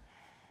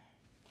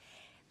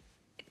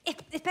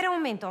 Espera un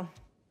momento.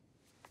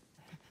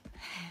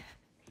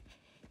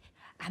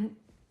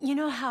 You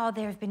know how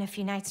there have been a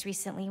few nights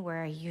recently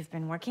where you've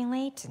been working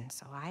late, and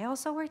so I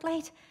also worked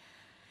late?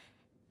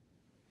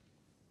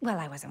 Well,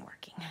 I wasn't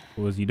working.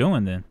 What was he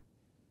doing then?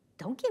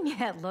 Don't give me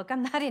that look.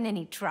 I'm not in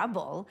any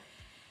trouble.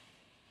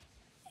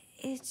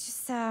 It's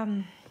just,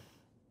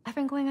 I've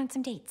been going on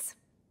some dates.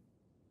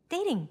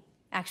 Dating,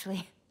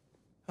 actually.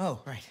 Oh,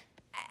 right.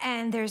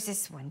 And there's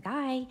this one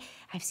guy.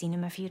 I've seen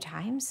him a few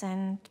times,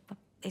 and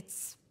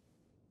it's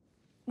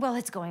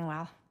going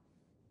well.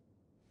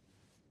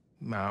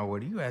 Ma,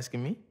 what are you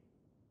asking me?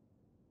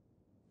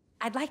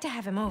 I'd like to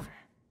have him over.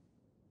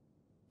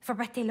 For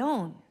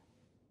Bartelone.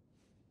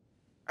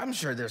 I'm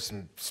sure there's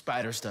some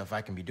spider stuff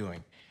I can be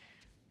doing.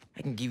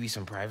 I can give you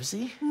some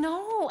privacy.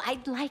 No,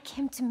 I'd like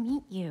him to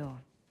meet you.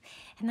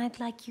 And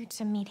I'd like you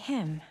to meet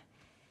him.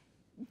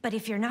 But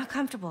if you're not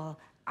comfortable,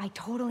 I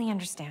totally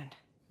understand.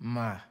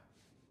 Ma.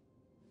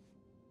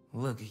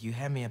 Look, you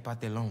had me at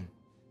Bartelone.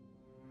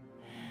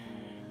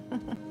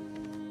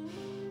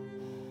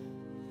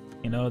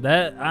 You know,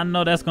 I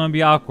know that's gonna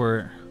be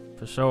awkward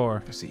for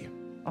sure. I'll see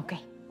you. Okay.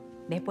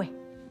 Después.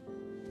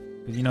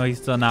 Cause you know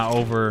he's still not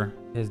over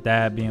his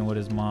dad being with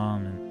his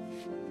mom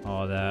and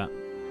all that.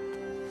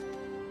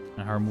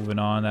 And her moving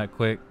on that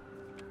quick.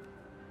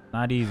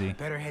 Not easy.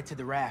 Better head to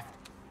the raft.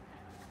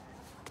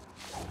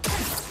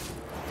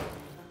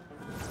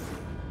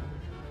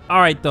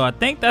 Alright though, I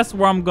think that's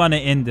where I'm gonna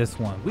end this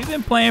one. We've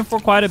been playing for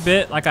quite a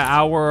bit, like an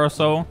hour or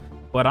so.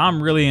 But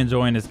I'm really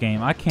enjoying this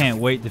game. I can't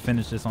wait to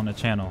finish this on the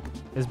channel.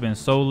 It's been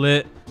so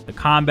lit. The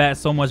combat's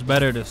so much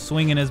better. The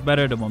swinging is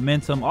better. The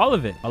momentum, all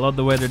of it. I love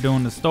the way they're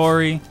doing the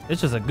story.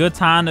 It's just a good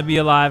time to be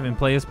alive and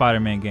play a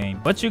Spider-Man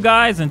game. But you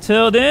guys,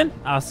 until then,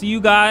 I'll see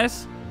you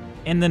guys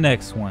in the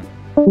next one.